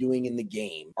expect to be doing in the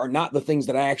game are not the things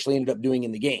that I actually ended up doing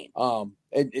in the game.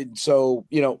 And so,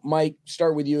 Mike,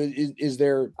 start with you. Is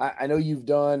there, I know you've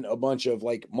done a bunch of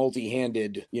like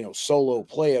multi-handed, solo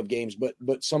play of games,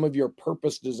 but some of your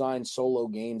purpose designed solo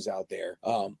games out there,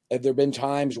 have there been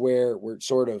times where it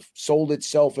sort of sold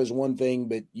itself as one thing,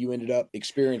 but you ended up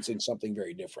experiencing something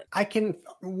very different?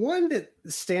 One that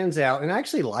stands out, and I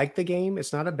actually like the game.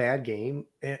 It's not a bad game.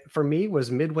 For me,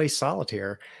 was Midway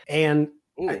Solitaire. And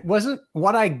it wasn't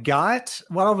what I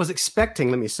was expecting,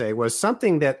 let me say, was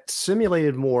something that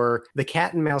simulated more the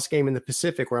cat and mouse game in the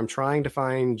Pacific where I'm trying to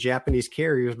find Japanese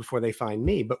carriers before they find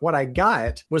me. But what I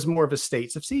got was more of a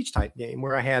States of Siege type game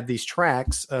where I had these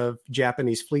tracks of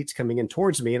Japanese fleets coming in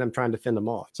towards me and I'm trying to fend them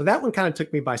off. So that one kind of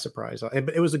took me by surprise.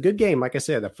 It was a good game, like I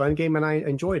said, a fun game, and I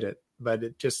enjoyed it. But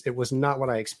it was not what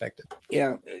I expected.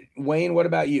 Yeah. Wayne, what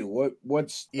about you?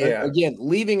 What's again,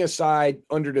 leaving aside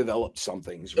underdeveloped some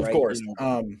things, right? Of course.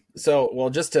 So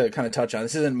just to kind of touch on,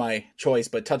 this isn't my choice,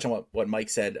 but touch on what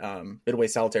Mike said, Midway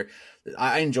Solitaire.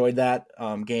 I enjoyed that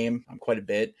game quite a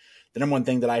bit. The number one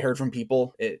thing that I heard from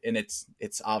people, and it's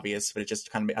obvious, but it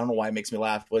just kind of, I don't know why it makes me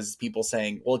laugh, was people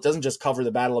saying, well, it doesn't just cover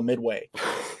the Battle of Midway.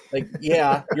 Like,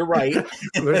 yeah, you're right.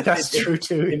 That's true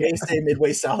too. It may say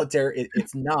Midway Solitaire.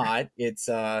 It's not.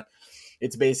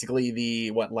 It's basically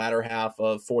the latter half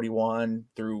of 41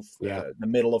 through the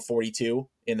middle of 42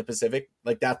 in the Pacific.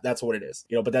 Like that's what it is,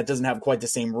 but that doesn't have quite the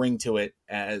same ring to it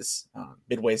as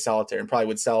Midway Solitaire, and probably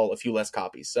would sell a few less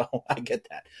copies. So I get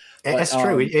that. That's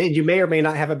true. You may or may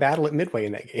not have a battle at Midway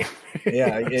in that game.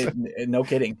 No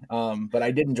kidding. But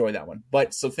I did enjoy that one.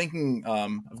 But so thinking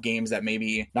of games that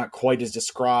maybe not quite as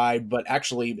described, but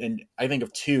actually, and I think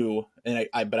of two, and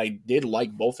I did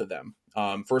like both of them.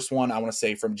 First one I want to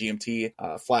say from GMT,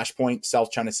 Flashpoint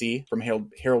South China Sea from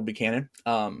Harold Buchanan.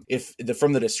 From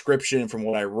the description, from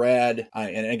what I read,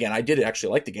 and again, I did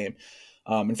actually like the game.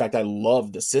 In fact, I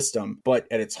love the system, but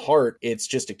at its heart, it's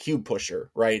just a cube pusher,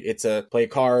 right? It's play a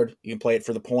card. You can play it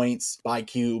for the points, buy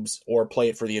cubes, or play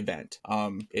it for the event.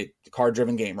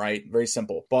 Card-driven game, right? Very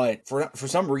simple. But for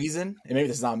some reason, and maybe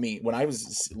this is not me, when I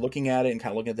was looking at it and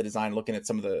kind of looking at the design, looking at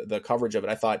some of the coverage of it,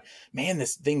 I thought, man,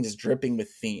 this thing is dripping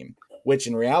with theme. which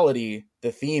in reality,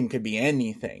 the theme could be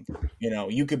anything.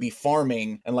 You could be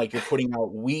farming and like you're putting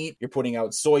out wheat, you're putting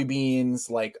out soybeans,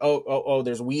 like, oh,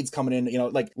 there's weeds coming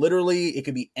in, like literally it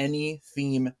could be any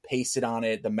theme pasted on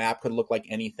it. The map could look like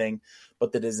anything,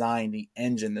 but the design, the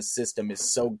engine, the system is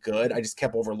so good. I just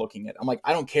kept overlooking it. I'm like,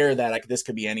 I don't care that this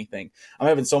could be anything. I'm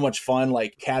having so much fun,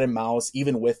 like cat and mouse,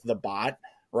 even with the bot,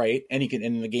 right? And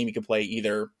in the game, you can play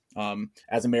either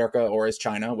as America or as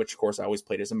China, which of course I always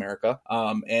played as America.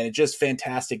 And it's just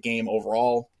fantastic game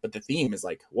overall, but the theme is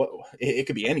like, what it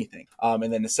could be anything.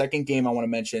 And then the second game I want to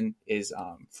mention is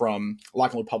from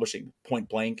Lock and Load Publishing, Point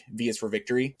Blank, V is for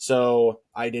Victory. So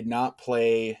I did not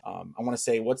play, I want to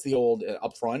say, what's the old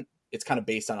Upfront? It's kind of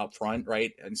based on Upfront,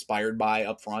 right? Inspired by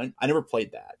Upfront. I never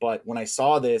played that, but when I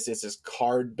saw this, it's this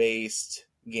card-based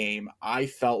game. I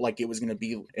felt like it was going to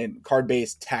be a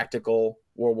card-based tactical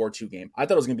World War II game. I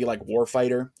thought it was going to be like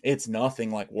Warfighter. It's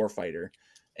nothing like Warfighter.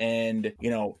 And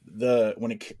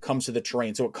when it comes to the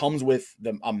terrain, so it comes with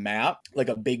a map, like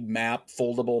a big map,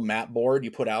 foldable map board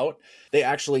you put out.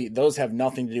 Those have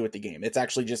nothing to do with the game. It's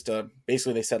actually just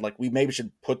basically they said like, we maybe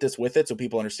should put this with it so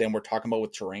people understand what we're talking about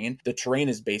with terrain. The terrain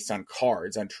is based on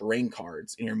cards, on terrain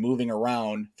cards, and you're moving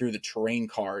around through the terrain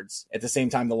cards. At the same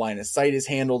time, the line of sight is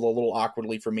handled a little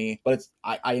awkwardly for me, but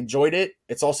I enjoyed it.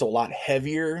 It's also a lot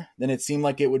heavier than it seemed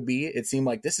like it would be. It seemed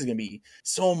like this is going to be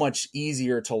so much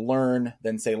easier to learn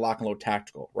than say Lock and Load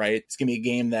Tactical, right? It's gonna be a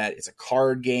game that it's a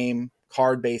card game,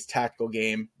 card-based tactical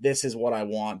game. This is what I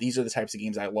want. These are the types of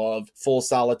games I love. Full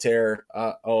solitaire.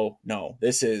 Oh no,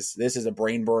 this is a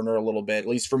brain burner a little bit, at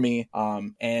least for me.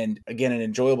 And again, an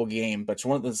enjoyable game, but it's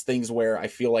one of those things where I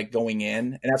feel like going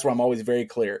in, and that's where I'm always very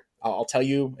clear. I'll tell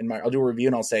you I'll do a review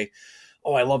and I'll say,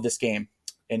 oh, I love this game,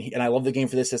 and I love the game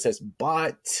for this. It says,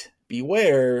 but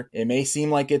beware, it may seem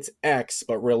like it's X,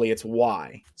 but really it's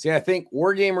Y. See, I think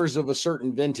wargamers of a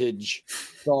certain vintage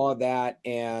saw that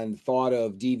and thought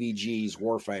of DVG's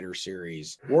Warfighter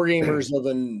series. Wargamers of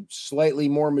a slightly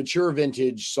more mature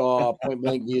vintage saw Point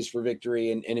Blank V is for Victory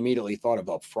and immediately thought of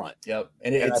Upfront. Yep.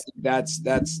 And I think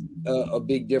that's a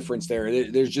big difference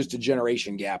there. There's just a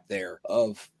generation gap there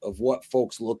of what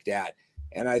folks looked at.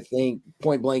 And I think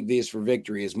Point Blank V is for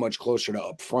Victory is much closer to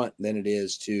Upfront than it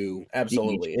is to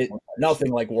absolutely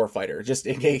nothing like Warfighter. Just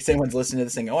in case anyone's listening to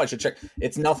this thing, I should check.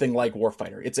 It's nothing like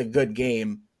Warfighter. It's a good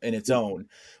game in its own.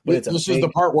 But this is the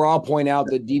part where I'll point out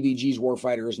that DVG's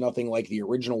Warfighter is nothing like the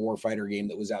original Warfighter game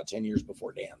that was out 10 years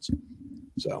before Dan's.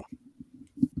 So,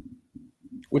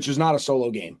 which is not a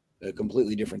solo game, a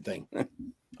completely different thing.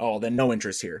 Oh, then no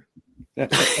interest here.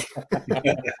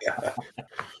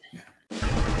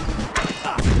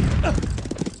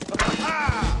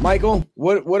 Michael,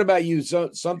 what about you? So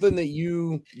something that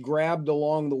you grabbed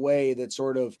along the way that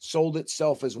sort of sold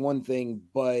itself as one thing,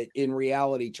 but in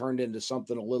reality turned into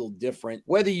something a little different,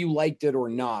 whether you liked it or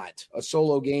not, a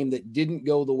solo game that didn't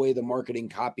go the way the marketing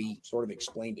copy sort of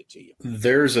explained it to you.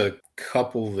 There's a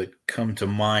couple that come to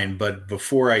mind, but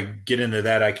before I get into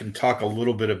that, I can talk a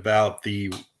little bit about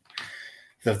the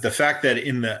fact that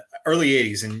in the early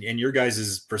 80s, and your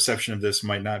guys' perception of this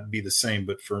might not be the same,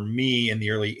 but for me in the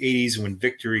early 80s, when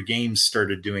Victory Games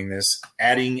started doing this,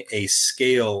 adding a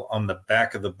scale on the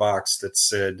back of the box that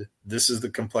said, this is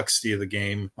the complexity of the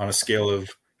game on a scale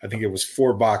of, I think it was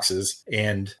 4 boxes,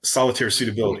 and solitaire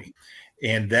suitability.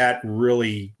 And that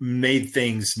really made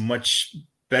things much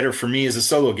better for me as a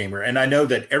solo gamer. And I know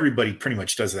that everybody pretty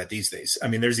much does that these days. I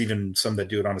mean, there's even some that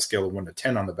do it on a scale of 1 to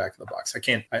 10 on the back of the box.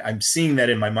 I'm seeing that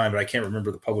in my mind, but I can't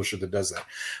remember the publisher that does that.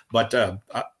 But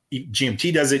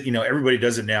GMT does it, everybody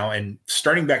does it now. And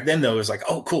starting back then though, it was like,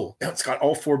 oh, cool. It's got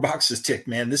all 4 boxes ticked,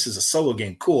 man. This is a solo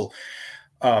game. Cool.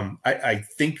 I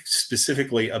think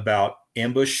specifically about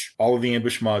Ambush, all of the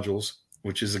Ambush modules,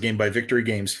 which is a game by Victory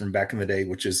Games from back in the day,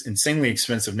 which is insanely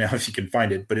expensive now if you can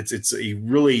find it. But it's a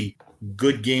really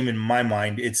good game in my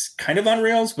mind. It's kind of on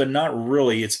rails, but not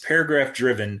really. It's paragraph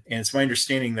driven. And it's my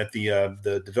understanding that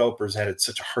the developers had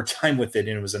such a hard time with it,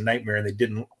 and it was a nightmare, and they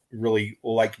didn't really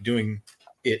like doing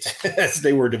it as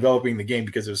they were developing the game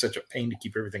because it was such a pain to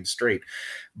keep everything straight.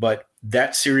 But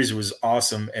that series was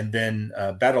awesome. And then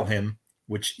Battle Hymn,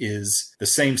 which is the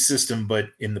same system, but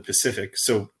in the Pacific.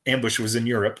 So Ambush was in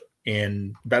Europe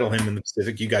and Battle Hymn in the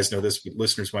Pacific. You guys know this, but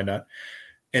listeners might not.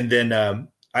 And then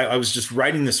I was just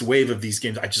riding this wave of these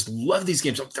games. I just love these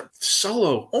games. They're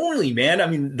solo only, man. I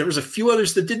mean, there was a few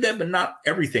others that did that, but not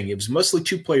everything. It was mostly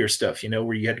 2-player stuff,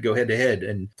 where you had to go head to head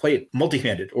and play it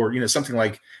multi-handed, or, something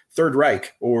like Third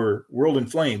Reich or World in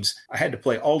Flames. I had to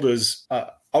play all the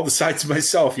sides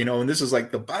myself, and this was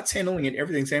like the bot's handling it,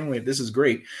 everything's handling it. This is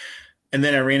great. And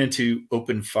then I ran into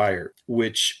Open Fire,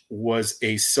 which was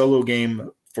a solo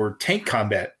game for tank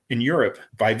combat in Europe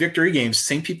by Victory Games,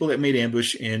 same people that made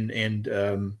Ambush and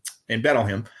Battle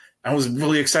Hymn. I was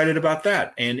really excited about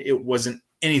that, and it wasn't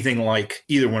anything like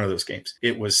either one of those games.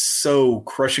 It was so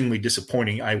crushingly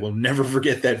disappointing. I will never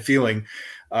forget that feeling.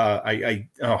 I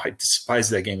despise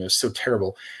that game. It was so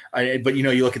terrible. But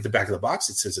you look at the back of the box,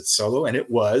 it says it's solo, and it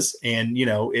was, and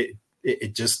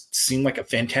it just seemed like a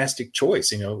fantastic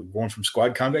choice. Going from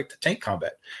squad combat to tank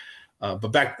combat.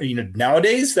 But back,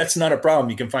 nowadays that's not a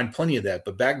problem. You can find plenty of that,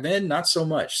 but back then not so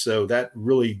much. So that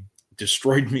really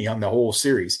destroyed me on the whole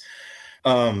series.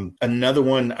 Another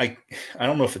one, I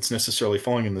don't know if it's necessarily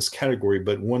falling in this category,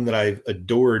 but one that I've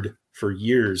adored for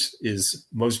years is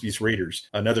Mosby's Raiders,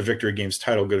 another Victory Games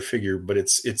title, go to figure. But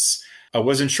it's I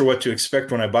wasn't sure what to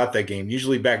expect when I bought that game.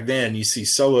 Usually back then you see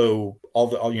solo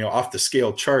off the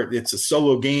scale chart. It's a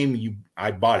solo game.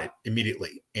 I bought it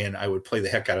immediately and I would play the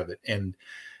heck out of it. And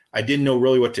I didn't know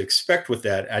really what to expect with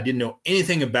that. I didn't know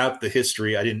anything about the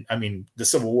history. The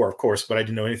Civil War, of course, but I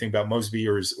didn't know anything about Mosby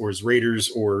or his Raiders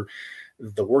or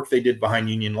the work they did behind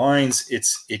Union lines.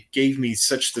 It gave me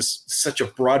such a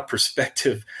broad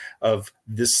perspective of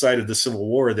this side of the Civil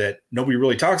War that nobody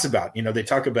really talks about. They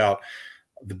talk about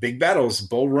the big battles,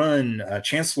 Bull Run,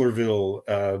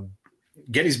 Chancellorsville,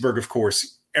 Gettysburg, of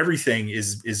course. Everything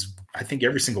is I think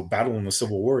every single battle in the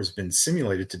Civil War has been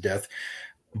simulated to death.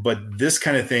 But this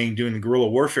kind of thing, doing the guerrilla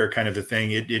warfare kind of a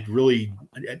thing, it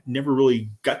never really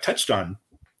got touched on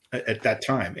at that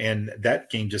time. And that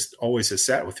game just always has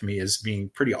sat with me as being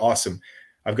pretty awesome.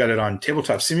 I've got it on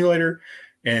Tabletop Simulator.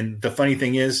 And the funny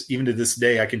thing is, even to this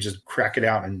day, I can just crack it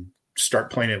out and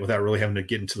start playing it without really having to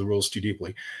get into the rules too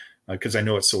deeply. Because I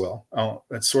know it so well.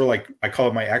 That's sort of like, I call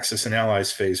it my Axis and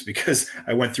Allies phase, because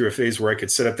I went through a phase where I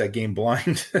could set up that game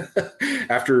blind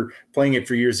after playing it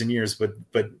for years and years, but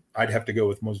I'd have to go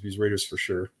with Mosby's Raiders for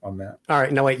sure on that. All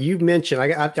right. Now, wait, you mentioned,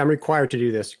 I'm required to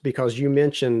do this because you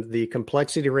mentioned the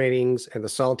complexity ratings and the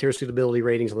solitaire suitability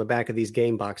ratings on the back of these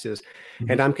game boxes.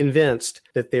 Mm-hmm. And I'm convinced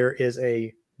that there is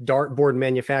a dartboard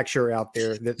manufacturer out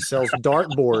there that sells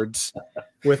dartboards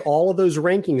with all of those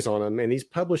rankings on them, and these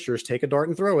publishers take a dart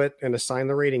and throw it and assign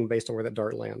the rating based on where that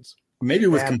dart lands. Maybe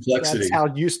with complexity.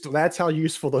 That's how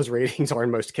useful those ratings are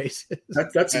in most cases.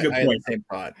 That's a good point. I had the same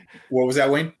thought. What was that,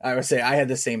 Wayne? I would say I had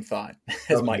the same thought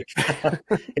as Mike.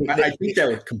 I think that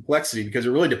with complexity, because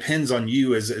it really depends on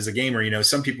you as a gamer.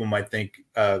 Some people might think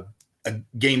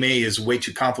game A is way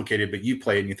too complicated, but you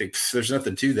play it and you think there's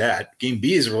nothing to that. Game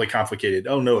B is really complicated.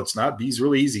 Oh no, it's not. B is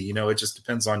really easy. It just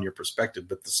depends on your perspective.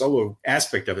 But the solo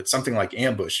aspect of it, something like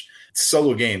Ambush,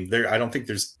 solo game, I don't think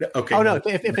there's okay. Oh no,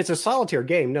 if it's a solitaire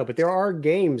game, no, but there are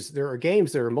games that are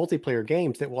multiplayer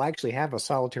games that will actually have a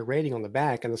solitaire rating on the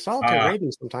back, and the solitaire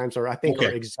ratings sometimes are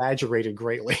exaggerated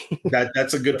greatly.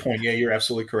 That's a good point. Yeah, you're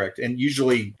absolutely correct. And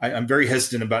usually I'm very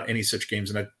hesitant about any such games,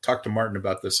 and I talked to Martin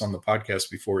about this on the podcast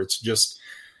before. It's just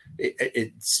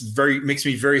makes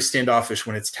me very standoffish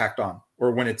when it's tacked on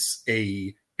or when it's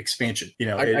a expansion.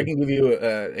 I can give you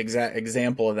an exact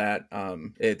example of that.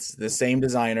 It's the same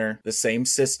designer, the same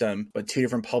system, but two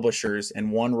different publishers,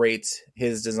 and one rates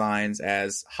his designs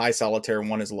as high solitaire and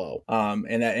one is low.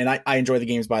 And I enjoy the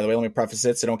games, by the way. Let me preface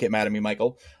it, so don't get mad at me,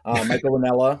 Michael. Michael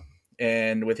Ranella,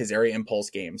 and with his Area Impulse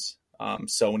games.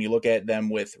 So when you look at them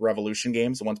with Revolution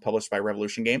Games, the ones published by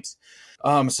Revolution Games,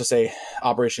 so say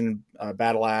Operation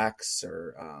Battle Axe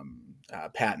or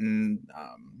Patton,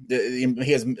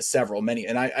 he has many,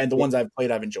 and the ones I've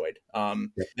played, I've enjoyed.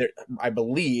 I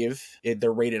believe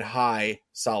they're rated high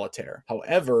solitaire.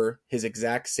 However, his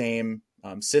exact same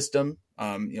system,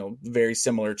 very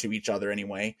similar to each other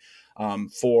anyway.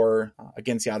 For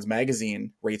Against the Odds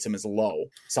magazine rates him as low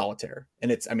solitaire,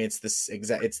 and it's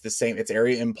the same. It's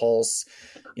Area Impulse,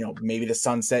 maybe the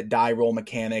Sunset die roll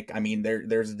mechanic.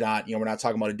 There's not, we're not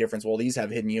talking about a difference. Well, these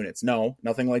have hidden units. No,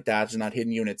 nothing like that. There's not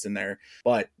hidden units in there,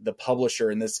 but the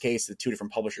publisher, in this case, the two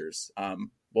different publishers,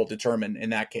 will determine in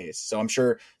that case. So I'm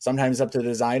sure sometimes it's up to the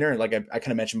designer. Like I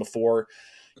kind of mentioned before,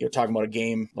 you're talking about a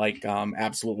game like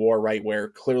Absolute War, right, where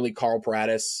clearly Carl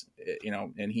Paratus,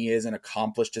 and he is an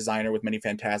accomplished designer with many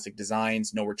fantastic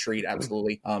designs. No Retreat,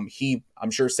 absolutely. He, I'm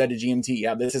sure, said to GMT,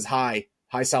 yeah, this is high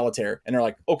solitaire. And they're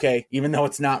like, okay, even though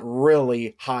it's not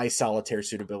really high solitaire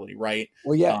suitability, right?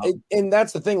 Well, yeah. And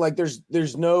that's the thing. Like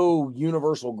there's no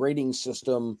universal grading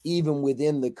system even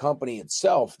within the company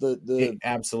itself.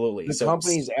 Absolutely. The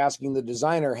company's asking the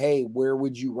designer, hey, where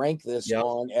would you rank this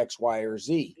on X, Y, or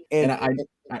Z? And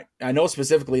I know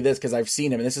specifically this because I've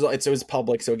seen him, and it was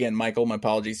public. So again, Michael, my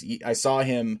apologies. I saw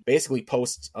him basically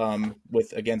post on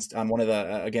one of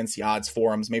the Against the Odds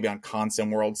forums, maybe on Consim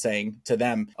World, saying to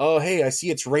them, "Oh, hey, I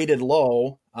see it's rated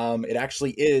low. it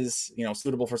actually is,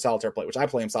 suitable for solitaire play, which I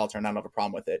play him solitaire and I don't have a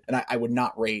problem with it. And I would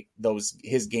not rate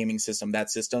his gaming system, that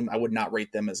system, I would not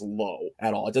rate them as low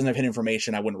at all. It doesn't have hidden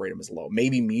information. I wouldn't rate them as low.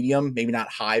 Maybe medium, maybe not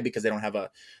high because they don't have a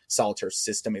solitaire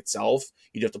system itself.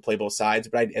 You have to play both sides,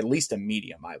 but at least a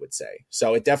medium, I would say.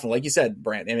 So it definitely, like you said,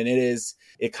 Brant, I mean,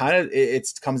 it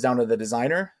comes down to the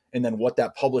designer. And then what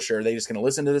that publisher, are they just going to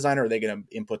listen to the designer? Or are they going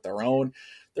to input their own?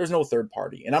 There's no third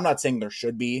party. And I'm not saying there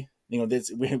should be. This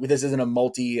isn't a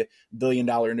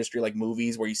multi-billion-dollar industry like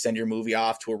movies where you send your movie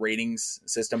off to a ratings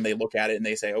system. They look at it and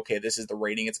they say, okay, this is the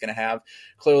rating it's going to have.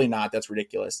 Clearly not. That's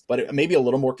ridiculous. But maybe a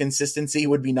little more consistency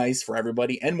would be nice for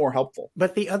everybody and more helpful.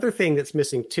 But the other thing that's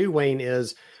missing too, Wayne,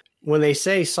 is when they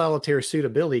say solitaire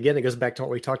suitability, again, it goes back to what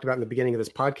we talked about in the beginning of this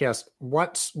podcast.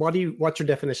 What's your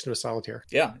definition of solitaire?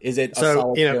 Yeah. Is it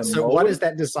so what is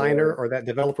that designer or that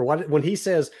developer? When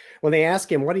they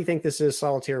ask him, what do you think this is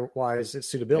solitaire wise, its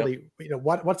suitability? Yep.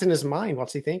 What's in his mind?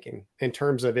 What's he thinking in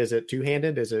terms of, is it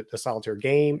two-handed? Is it a solitaire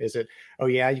game? Is it, oh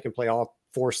yeah, you can play all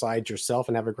 4 sides yourself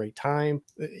and have a great time?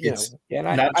 And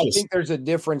I think there's a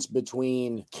difference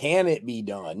between can it be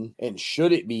done and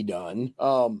should it be done.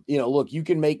 Look, you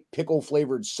can make pickle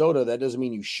flavored soda. That doesn't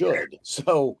mean you should.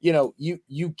 So,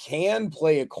 you can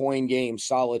play a coin game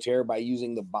solitaire by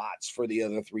using the bots for the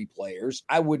other 3 players.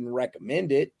 I wouldn't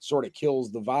recommend it. Sort of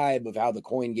kills the vibe of how the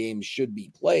coin game should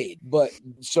be played. But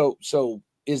so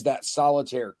is that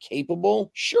solitaire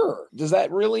capable? Sure. Does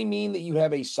that really mean that you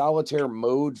have a solitaire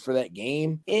mode for that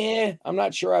game? I'm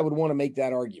not sure I would want to make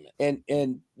that argument.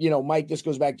 And Mike, this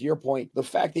goes back to your point. The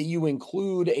fact that you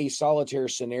include a solitaire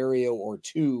scenario or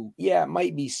 2, it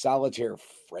might be solitaire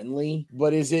friendly,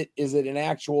 but is it an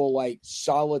actual like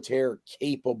solitaire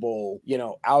capable,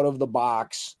 out of the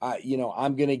box?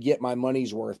 I'm going to get my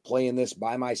money's worth playing this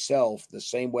by myself the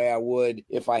same way I would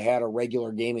if I had a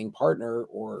regular gaming partner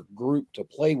or group to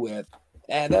play with.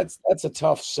 And that's a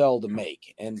tough sell to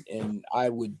make. And I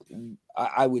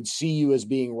would see you as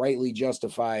being rightly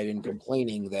justified in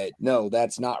complaining that, no,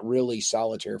 that's not really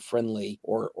solitaire friendly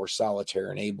or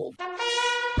solitaire enabled.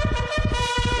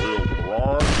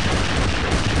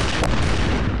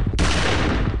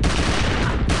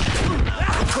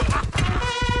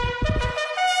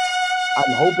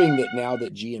 I'm hoping that now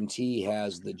that GMT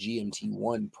has the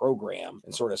GMT1 program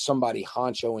and sort of somebody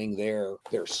honchoing their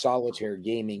solitaire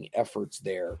gaming efforts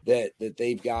there, that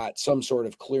they've got some sort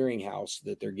of clearinghouse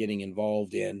that they're getting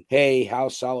involved in. Hey, how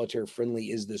solitaire friendly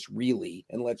is this really?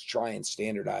 And let's try and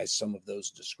standardize some of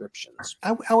those descriptions.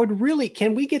 I would really,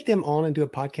 can we get them on and do a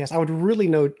podcast? I would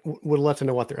love to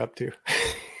know what they're up to.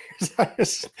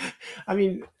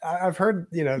 I've heard,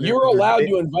 you're allowed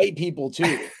to invite people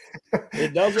too.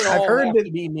 It doesn't all have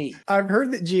to be me. I've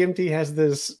heard that GMT has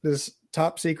this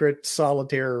top secret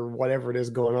solitaire or whatever it is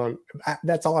going on.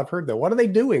 That's all I've heard though. What are they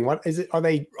doing? What is it? Are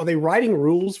they writing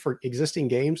rules for existing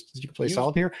games that you can play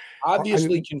solitaire?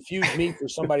 Obviously confused me for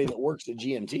somebody that works at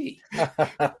GMT.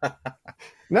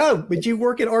 No, but you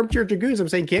work at Armchair Dragoons. I'm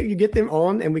saying, can't you get them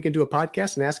on and we can do a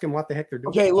podcast and ask them what the heck they're doing?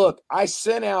 Okay, look, I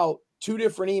sent out 2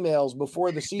 different emails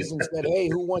before the season said, hey,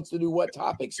 who wants to do what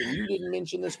topics? And you didn't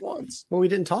mention this once. Well, we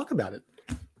didn't talk about it.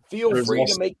 Feel free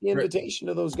to make the invitation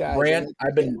to those guys. Brant,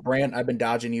 I've been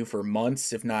dodging you for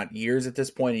months, if not years at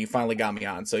this point, and you finally got me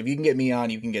on. So if you can get me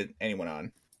on, you can get anyone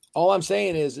on. All I'm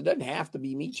saying is it doesn't have to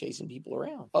be me chasing people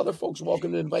around. Other folks are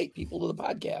welcome to invite people to the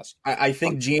podcast. I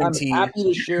think GMT... I'm happy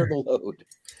to share the load.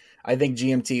 I think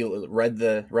GMT read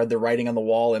the writing on the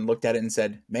wall and looked at it and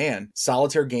said, man,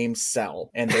 solitaire games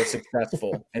sell and they're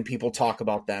successful and people talk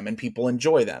about them and people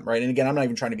enjoy them, right? And again, I'm not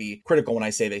even trying to be critical when I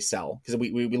say they sell, because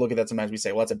we look at that sometimes, we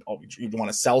say, well, you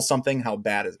want to sell something? How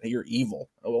bad is it? You're evil.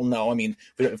 Well, no, I mean,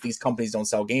 if these companies don't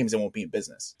sell games, they won't be in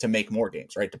business to make more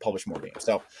games, right? To publish more games.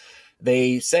 So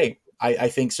they say, I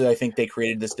think so. I think they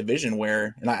created this division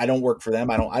where, and I don't work for them.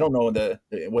 I don't know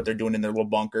what they're doing in their little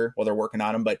bunker while they're working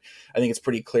on them, but I think it's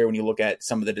pretty clear when you look at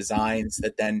some of the designs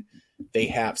that then they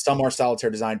have. Some are solitaire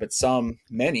design, but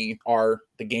many are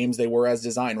the games they were as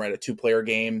designed, right? A 2-player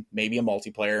game, maybe a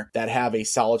multiplayer, that have a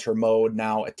solitaire mode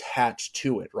now attached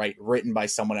to it, right? Written by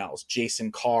someone else.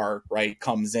 Jason Carr, right,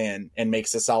 comes in and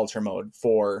makes a solitaire mode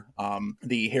for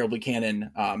the Harold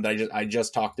Buchanan that I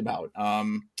just talked about.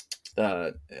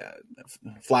 The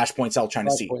Flashpoint South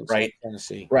China Sea, right?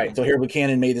 Right. So here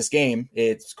Buchanan made this game.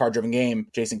 It's a card-driven game.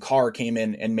 Jason Carr came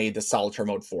in and made the solitaire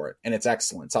mode for it, and it's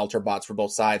excellent. Solitaire bots for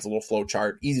both sides, a little flow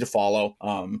chart, easy to follow.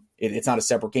 It's not a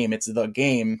separate game. It's the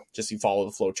game, just you follow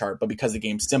the flow chart. But because the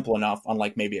game's simple enough,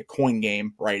 unlike maybe a coin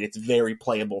game, right, it's very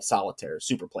playable solitaire,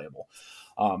 super playable.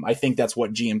 I think that's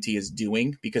what GMT is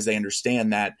doing, because they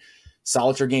understand that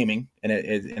solitaire gaming,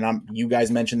 and you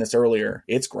guys mentioned this earlier,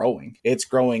 it's growing. It's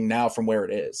growing now from where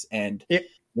it is. And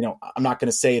I'm not going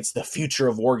to say it's the future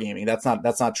of wargaming. That's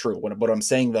not true. What I'm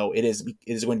saying though, it is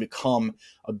going to become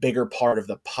a bigger part of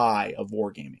the pie of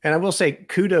wargaming. And I will say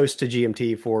kudos to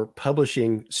GMT for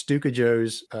publishing Stuka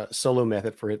Joe's solo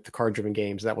method for the card-driven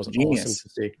games. That was Genius. Awesome to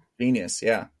see. Genius,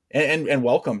 yeah. And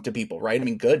welcome to people, right? I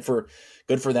mean, good for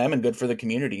them and good for the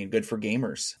community and good for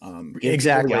gamers.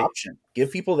 Exactly. Give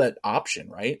people that option,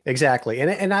 right? Exactly.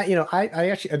 And I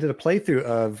actually did a playthrough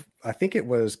of, I think it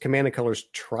was Command and Colors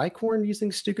Tricorn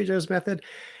using Stuka Joe's method.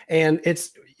 And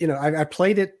it's, I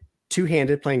played it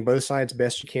two-handed, playing both sides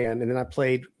best you can. And then I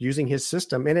played using his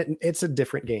system, and it's a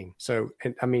different game. So,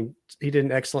 he did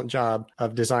an excellent job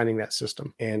of designing that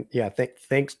system. And yeah, thank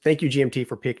you GMT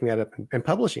for picking that up and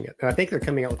publishing it. And I think they're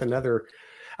coming out with another.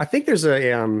 I think there's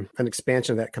an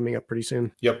expansion of that coming up pretty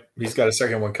soon. Yep. He's got a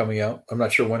second one coming out. I'm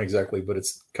not sure when exactly, but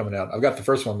it's coming out. I've got the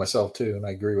first one myself too, and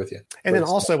I agree with you. And then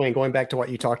also, Wayne, going back to what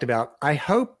you talked about, I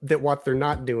hope that what they're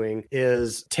not doing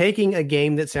is taking a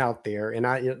game that's out there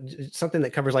and something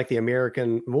that covers like the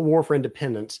American War for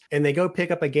Independence, and they go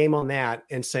pick up a game on that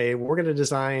and say, we're going to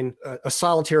design a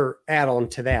solitaire add-on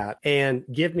to that and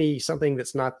give me something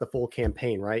that's not the full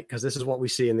campaign, right? Because this is what we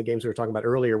see in the games we were talking about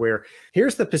earlier, where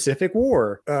here's the Pacific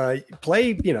War.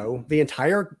 Play, the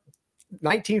entire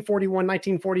 1941,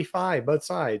 1945, both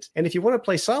sides. And if you want to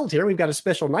play solitaire, we've got a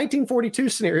special 1942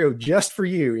 scenario just for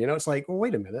you. It's like, well,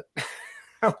 wait a minute.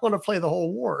 I want to play the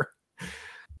whole war.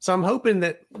 So I'm hoping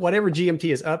that whatever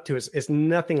GMT is up to is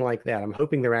nothing like that. I'm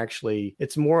hoping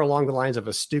it's more along the lines of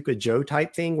a Stuka Joe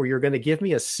type thing, where you're going to give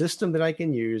me a system that I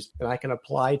can use and I can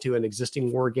apply to an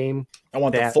existing war game. I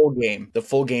want the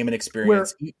full game and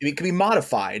experience. It can be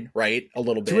modified, right? A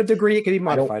little bit. To a degree, it can be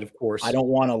modified, of course. I don't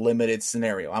want a limited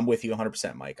scenario. I'm with you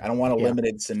 100%, Mike. I don't want a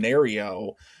limited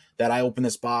scenario that I open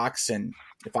this box and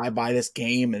if I buy this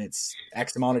game and it's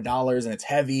X amount of dollars and it's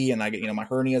heavy and I get, my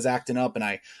hernia's acting up and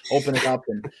I open it up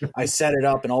and I set it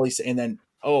up and all these, and then,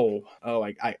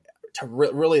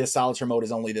 really the solitaire mode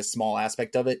is only this small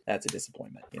aspect of it. That's a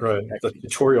disappointment. Right. The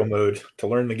tutorial mode to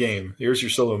learn the game. Here's your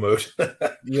solo mode.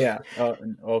 Yeah.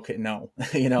 Okay. No,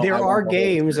 there are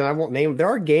games, and I won't name, there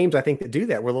are games I think that do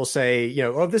that, where they'll say,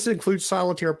 this includes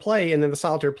solitaire play. And then the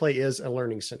solitaire play is a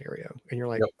learning scenario. And you're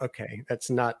like, okay, that's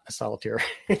not a solitaire.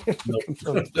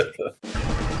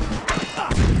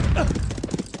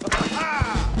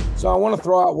 So I want to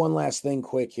throw out one last thing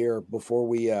quick here before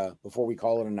we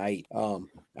call it a night.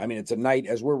 It's a night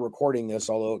as we're recording this,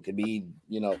 although it could be,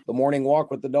 the morning walk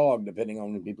with the dog, depending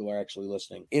on when people are actually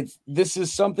listening. This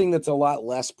is something that's a lot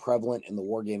less prevalent in the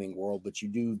wargaming world, but you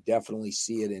do definitely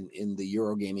see it in the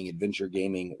Eurogaming, adventure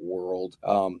gaming world.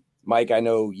 Mike, I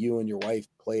know you and your wife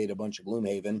played a bunch of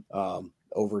Gloomhaven.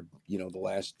 Over the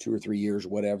last 2 or 3 years,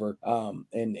 whatever.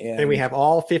 And we have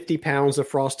all 50 pounds of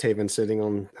Frosthaven sitting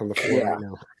on the floor right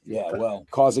now. Yeah, well,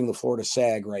 causing the floor to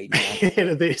sag right now.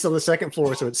 It's on the second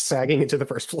floor, so it's sagging into the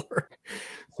first floor.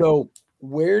 So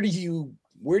where do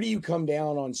you come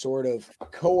down on sort of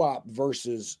co-op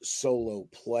versus solo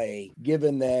play,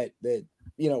 given that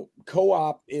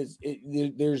co-op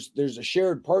there's a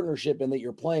shared partnership in that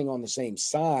you're playing on the same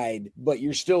side, but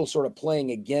you're still sort of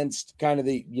playing against kind of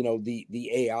the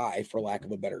AI, for lack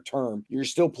of a better term. You're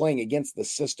still playing against the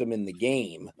system in the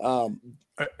game.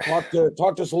 Talk to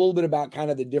us a little bit about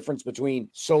kind of the difference between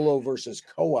solo versus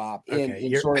co-op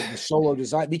in sort of the solo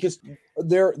design, because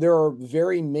there are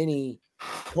very many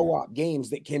co-op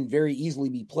games that can very easily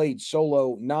be played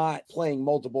solo, not playing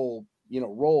multiple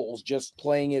roles, just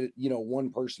playing it, one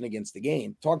person against the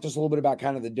game. Talk to us a little bit about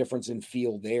kind of the difference in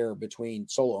feel there between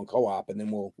solo and co-op, and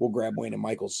then we'll grab Wayne and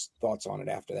Michael's thoughts on it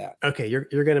after that. Okay, you're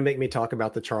going to make me talk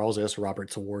about the Charles S.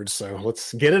 Roberts Awards, so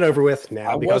let's get it over with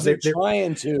now. I wasn't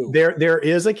trying to. There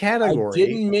is a category. I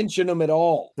didn't mention them at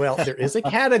all. Well, there is a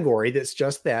category that's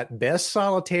just that: best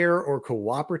solitaire or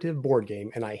cooperative board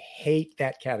game, and I hate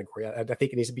that category. I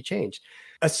think it needs to be changed.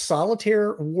 A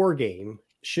solitaire war game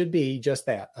should be just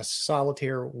that, a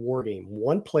solitaire war game,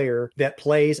 one player that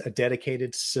plays a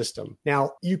dedicated system.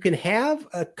 Now, you can have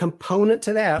a component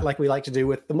to that, like we like to do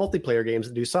with the multiplayer games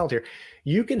that do solitaire.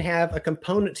 You can have a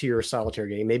component to your solitaire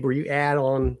game, maybe where you add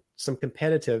on some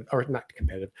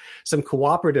some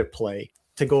cooperative play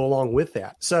to go along with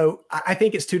that. So I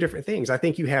think it's two different things. I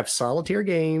think you have solitaire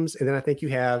games, and then I think you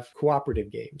have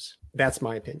cooperative games. That's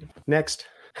my opinion. Next.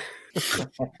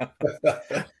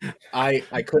 I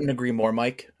couldn't agree more,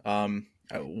 Mike.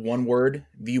 One word: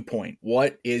 viewpoint.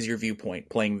 What is your viewpoint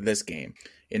playing this game?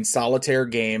 in solitaire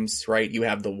games, right, you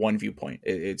have the one viewpoint.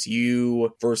 It's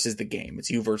you versus the game. It's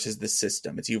you versus the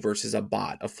system. It's you versus a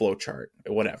bot, a flowchart,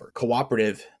 whatever.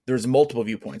 Cooperative, there's multiple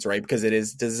viewpoints, right? Because it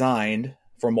is designed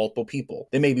for multiple people.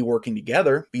 They may be working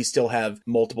together, but you still have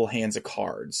multiple hands of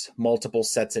cards, multiple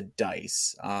sets of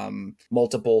dice,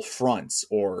 multiple fronts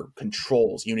or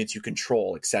controls, units you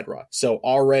control, etc. So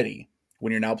already,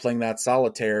 when you're now playing that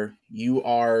solitaire, you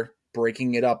are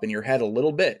breaking it up in your head a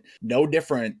little bit. No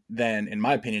different than, in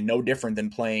my opinion, no different than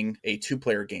playing a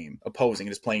two-player game, opposing,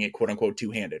 just playing it quote-unquote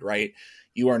two-handed, right?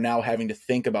 You are now having to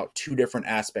think about two different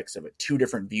aspects of it, two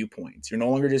different viewpoints. You're no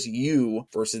longer just you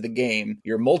versus the game.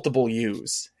 You're multiple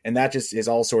yous. And that just is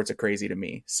all sorts of crazy to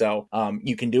me. So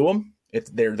you can do them.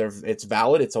 It's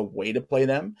valid. It's a way to play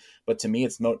them. But to me,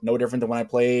 it's no different than when I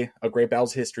play a Great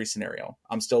Battles History scenario.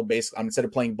 I'm instead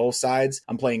of playing both sides,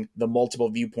 I'm playing the multiple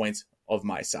viewpoints of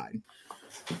my side.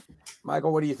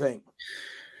 Michael, what do you think?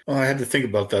 Well, I had to think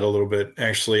about that a little bit,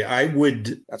 actually.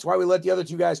 That's why we let the other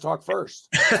two guys talk first.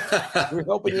 We're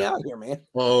helping you out here, man.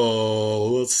 Oh,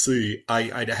 let's see.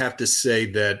 I'd have to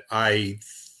say that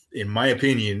in my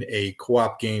opinion, a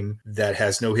co-op game that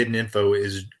has no hidden info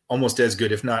is almost as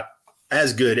good, if not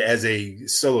as good as a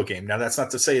solo game. Now, that's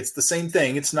not to say it's the same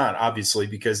thing. It's not, obviously,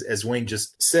 because as Wayne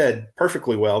just said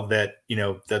perfectly well, that,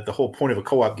 that the whole point of a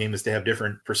co-op game is to have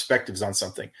different perspectives on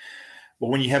something. But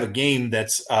when you have a game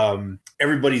that's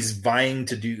everybody's vying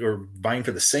for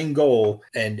the same goal,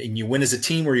 and you win as a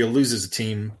team or you lose as a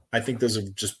team, I think those are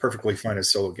just perfectly fine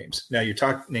as solo games. Now you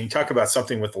talk about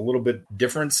something with a little bit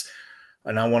difference,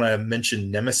 and I want to mention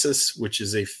Nemesis, which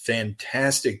is a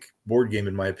fantastic board game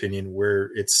in my opinion, where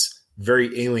it's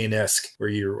very alien-esque, where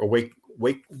you're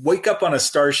wake up on a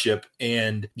starship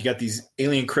and you got these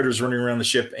alien critters running around the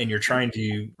ship, and you're trying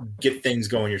to get things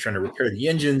going. You're trying to repair the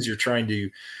engines. You're trying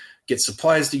to get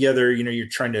supplies together. You're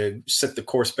trying to set the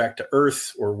course back to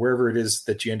Earth or wherever it is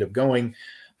that you end up going.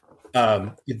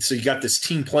 So you got this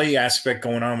team play aspect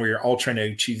going on where you're all trying to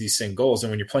achieve these same goals. And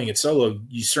when you're playing it solo,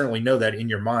 you certainly know that in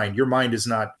your mind is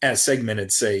not as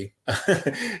segmented, say.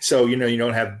 So, you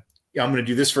don't have, I'm going to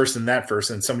do this first and that first,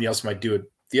 and somebody else might do it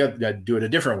a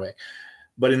different way.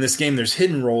 But in this game, there's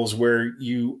hidden roles where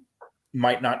you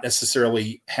might not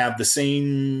necessarily have the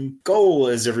same goal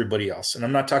as everybody else. And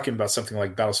I'm not talking about something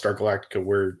like Battlestar Galactica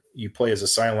where you play as a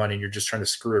Cylon and you're just trying to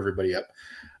screw everybody up.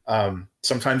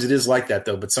 Sometimes it is like that,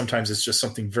 though, but sometimes it's just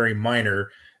something very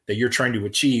minor that you're trying to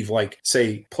achieve, like,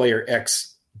 say, player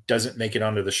X doesn't make it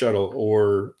onto the shuttle,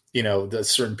 or, the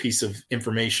certain piece of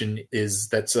information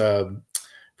that's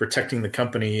protecting the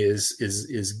company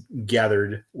is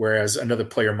gathered, whereas another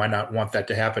player might not want that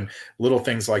to happen. Little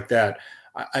things like that.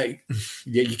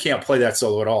 You can't play that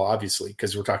solo at all, obviously,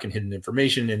 because we're talking hidden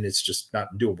information and it's just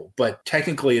not doable. But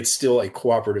technically, it's still a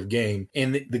cooperative game,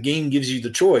 and the game gives you the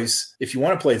choice, if you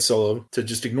want to play it solo, to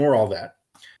just ignore all that.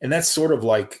 And that's sort of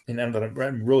like, and now that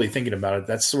I'm really thinking about it,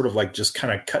 that's sort of like just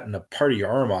kind of cutting a part of your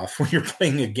arm off when you're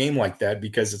playing a game like that,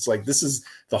 because it's like, this is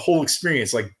the whole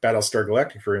experience, like Battlestar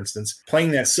Galactica, for instance.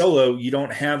 Playing that solo, you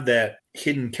don't have that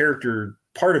hidden character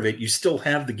part of it. You still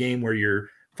have the game where you're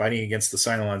fighting against the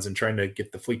Cylons and trying to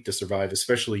get the fleet to survive,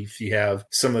 especially if you have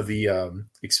some of the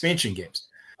expansion games.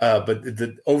 But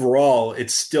overall,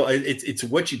 it's still it's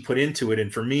what you put into it.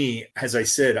 And for me, as I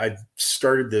said, I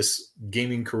started this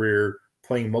gaming career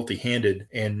playing multi-handed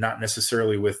and not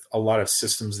necessarily with a lot of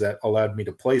systems that allowed me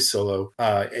to play solo.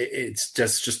 It's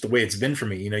just the way it's been for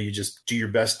me. You just do your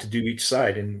best to do each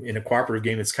side. And in a cooperative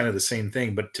game, it's kind of the same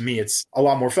thing. But to me, it's a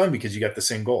lot more fun because you got the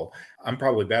same goal. I'm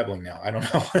probably babbling now. I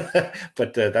don't know.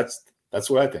 But that's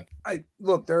what I think.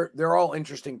 Look, they're all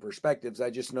interesting perspectives. I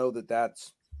just know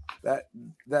that's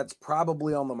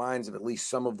probably on the minds of at least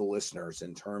some of the listeners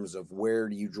in terms of where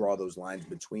do you draw those lines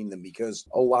between them, because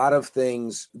a lot of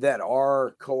things that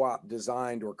are co-op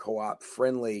designed or co-op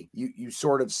friendly, you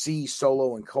sort of see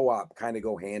solo and co-op kind of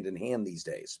go hand in hand these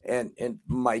days. And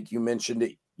Mike, you mentioned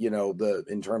it,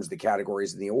 in terms of the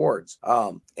categories and the awards.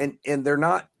 And they're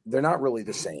not really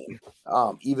the same,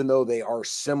 even though they are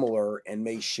similar and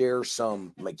may share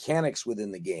some mechanics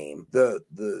within the game.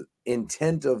 The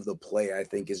intent of the play, I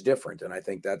think, is different, and I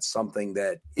think that's something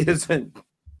that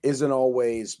isn't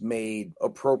always made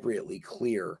appropriately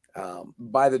clear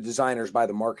by the designers, by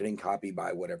the marketing copy,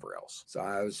 by whatever else. So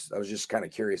I was just kind of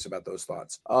curious about those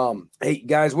thoughts. Hey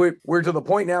guys, we're to the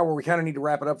point now where we kind of need to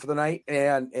wrap it up for the night.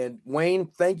 And Wayne,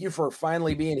 thank you for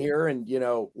finally being here and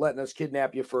letting us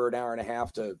kidnap you for an hour and a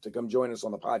half to come join us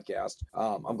on the podcast.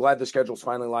 I'm glad the schedule's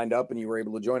finally lined up and you were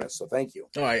able to join us. So thank you.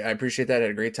 Oh, I appreciate that. I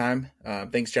had a great time.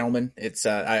 Thanks, gentlemen. It's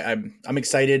I'm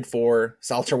excited for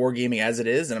Solitaire Wargaming as it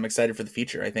is, and I'm excited for the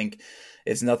future. I think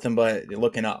it's nothing but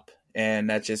looking up, and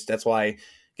that's why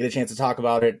get a chance to talk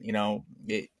about it,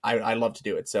 I love to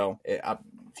do it. So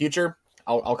future,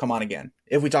 I'll come on again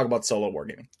if we talk about solo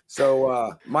wargaming.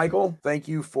 So, Michael, thank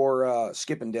you for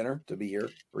skipping dinner to be here.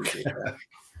 Appreciate that.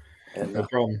 And, no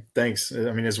problem. Thanks.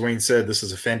 I mean, as Wayne said, this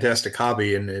is a fantastic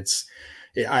hobby, and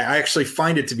I actually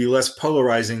find it to be less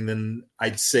polarizing than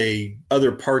I'd say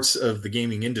other parts of the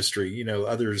gaming industry.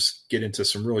 Others get into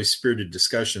some really spirited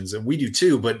discussions, and we do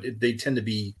too, but they tend to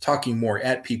be talking more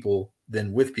at people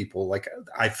than with people, like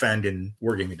I found in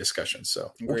wargaming discussions.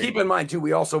 So keep in mind too,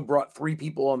 we also brought 3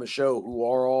 people on the show who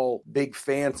are all big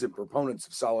fans and proponents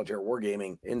of solitaire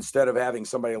wargaming, instead of having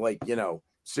somebody like,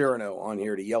 Cyrano on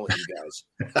here to yell at you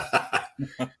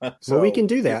guys. So we can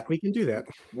do that.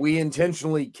 We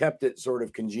intentionally kept it sort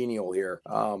of congenial here.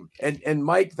 And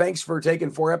Mike, thanks for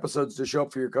taking 4 episodes to show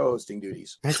up for your co-hosting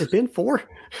duties. Has it been 4?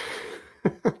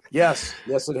 Yes,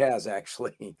 it has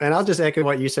actually. And I'll just echo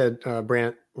what you said,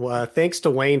 Brant. Well, thanks to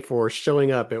Wayne for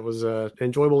showing up. It was an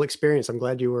enjoyable experience. I'm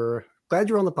glad you were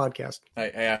on the podcast. I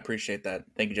appreciate that.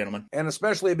 Thank you, gentlemen. And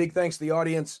especially a big thanks to the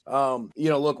audience.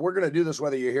 Look, we're going to do this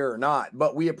whether you're here or not,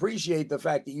 but we appreciate the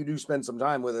fact that you do spend some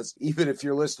time with us, even if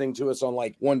you're listening to us on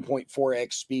like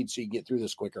 1.4x speed so you can get through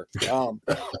this quicker.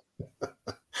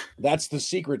 That's the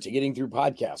secret to getting through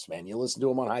podcasts, man. You listen to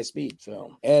them on high speed.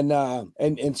 So,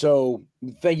 and so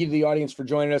thank you to the audience for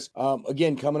joining us.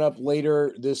 Again, coming up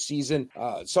later this season,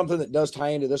 something that does tie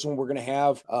into this one, we're going to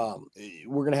have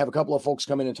a couple of folks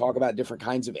come in and talk about different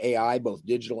kinds of AI, both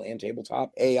digital and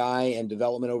tabletop AI and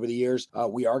development over the years.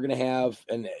 We are going to have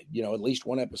at least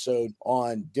one episode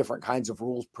on different kinds of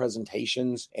rules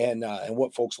presentations and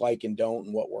what folks like and don't,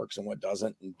 and what works and what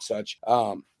doesn't and such.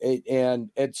 And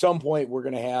at some point we're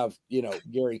going to have,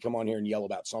 Gary come on here and yell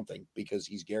about something because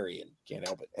he's Gary and can't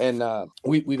help it. And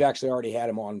we've actually already had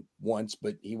him on once,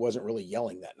 but he wasn't really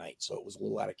yelling that night, so it was a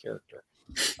little out of character.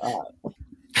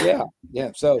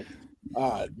 Yeah. So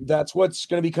that's what's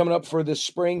going to be coming up for this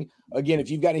spring. Again, if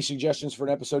you've got any suggestions for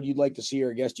an episode you'd like to see, or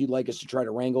a guest you'd like us to try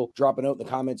to wrangle, drop a note in the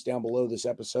comments down below this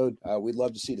episode. We'd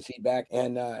love to see the feedback,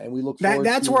 and we look forward.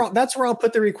 That's where I'll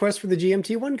put the request for the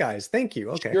GMT1 guys. Thank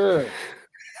you. Okay. Sure.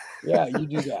 Yeah, you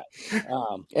do that.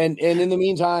 And in the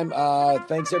meantime,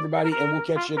 thanks everybody, and we'll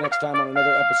catch you next time on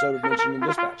another episode of Mentioned in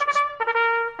Dispatches.